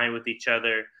be kind with each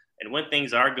other. And when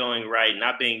things are going right,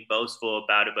 not being boastful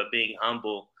about it, but being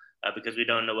humble, because we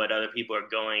don't know what other people are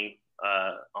going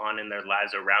on in their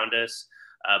lives around us.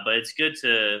 But it's good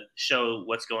to show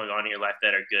what's going on in your life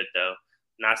that are good, though.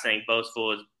 Not saying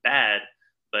boastful is bad,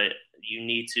 but you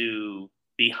need to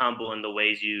be humble in the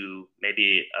ways you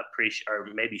maybe appreciate or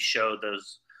maybe show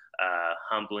those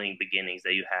humbling beginnings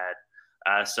that you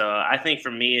had. So I think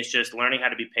for me, it's just learning how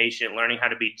to be patient, learning how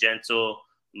to be gentle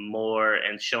more,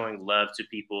 and showing love to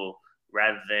people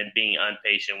rather than being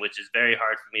impatient, which is very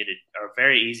hard for me to, or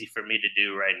very easy for me to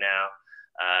do right now.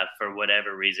 For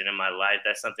whatever reason in my life.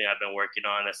 That's something I've been working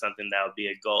on. That's something that would be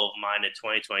a goal of mine in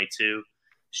 2022.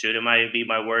 Should it might be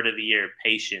my word of the year,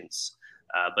 patience.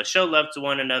 But show love to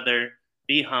one another,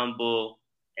 be humble,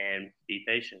 and be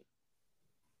patient.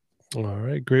 All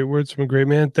right. Great words from a great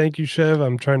man. Thank you, Chev.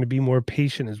 I'm trying to be more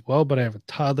patient as well, but I have a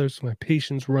toddler, so my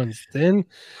patience runs thin.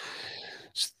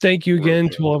 Thank you again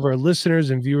to all of our listeners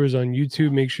and viewers on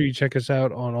YouTube. Make sure you check us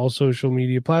out on all social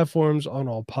media platforms, on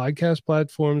all podcast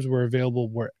platforms. We're available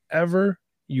wherever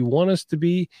you want us to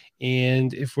be.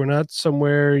 And if we're not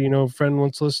somewhere, a friend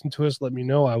wants to listen to us, let me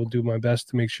know. I will do my best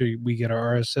to make sure we get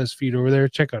our RSS feed over there.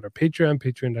 Check out our Patreon,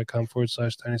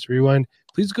 patreon.com/Dynasty Rewind.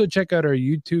 Please go check out our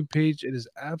YouTube page. It is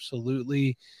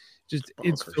absolutely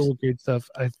it's filled with great stuff.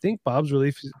 I think Bob's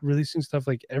releasing stuff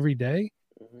like every day,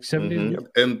 7 days.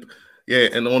 And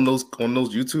and on those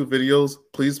YouTube videos,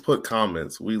 please put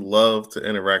comments. We love to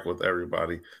interact with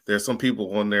everybody. There's some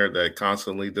people on there that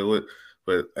constantly do it,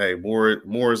 but hey,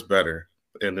 more is better.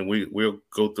 And then we'll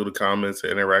go through the comments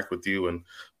and interact with you, and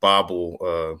Bob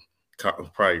will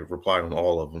probably reply on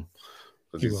all of them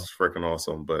because he's freaking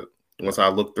awesome. But once I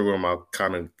look through them, I'll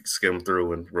kind of skim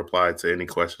through and reply to any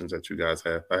questions that you guys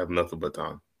have. I have nothing but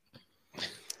time.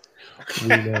 We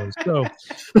know. So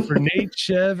for Nate,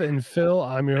 Chev, and Phil,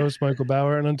 I'm your host, Michael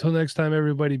Bauer. And until next time,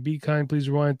 everybody, be kind, please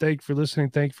rewind. Thank you for listening.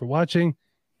 Thank you for watching.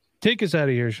 Take us out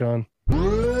of here, Sean.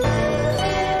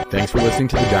 Thanks for listening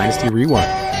to the Dynasty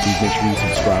Rewind. Please make sure you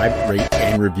subscribe, rate,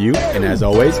 and review. And as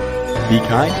always, be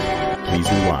kind, please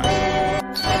rewind.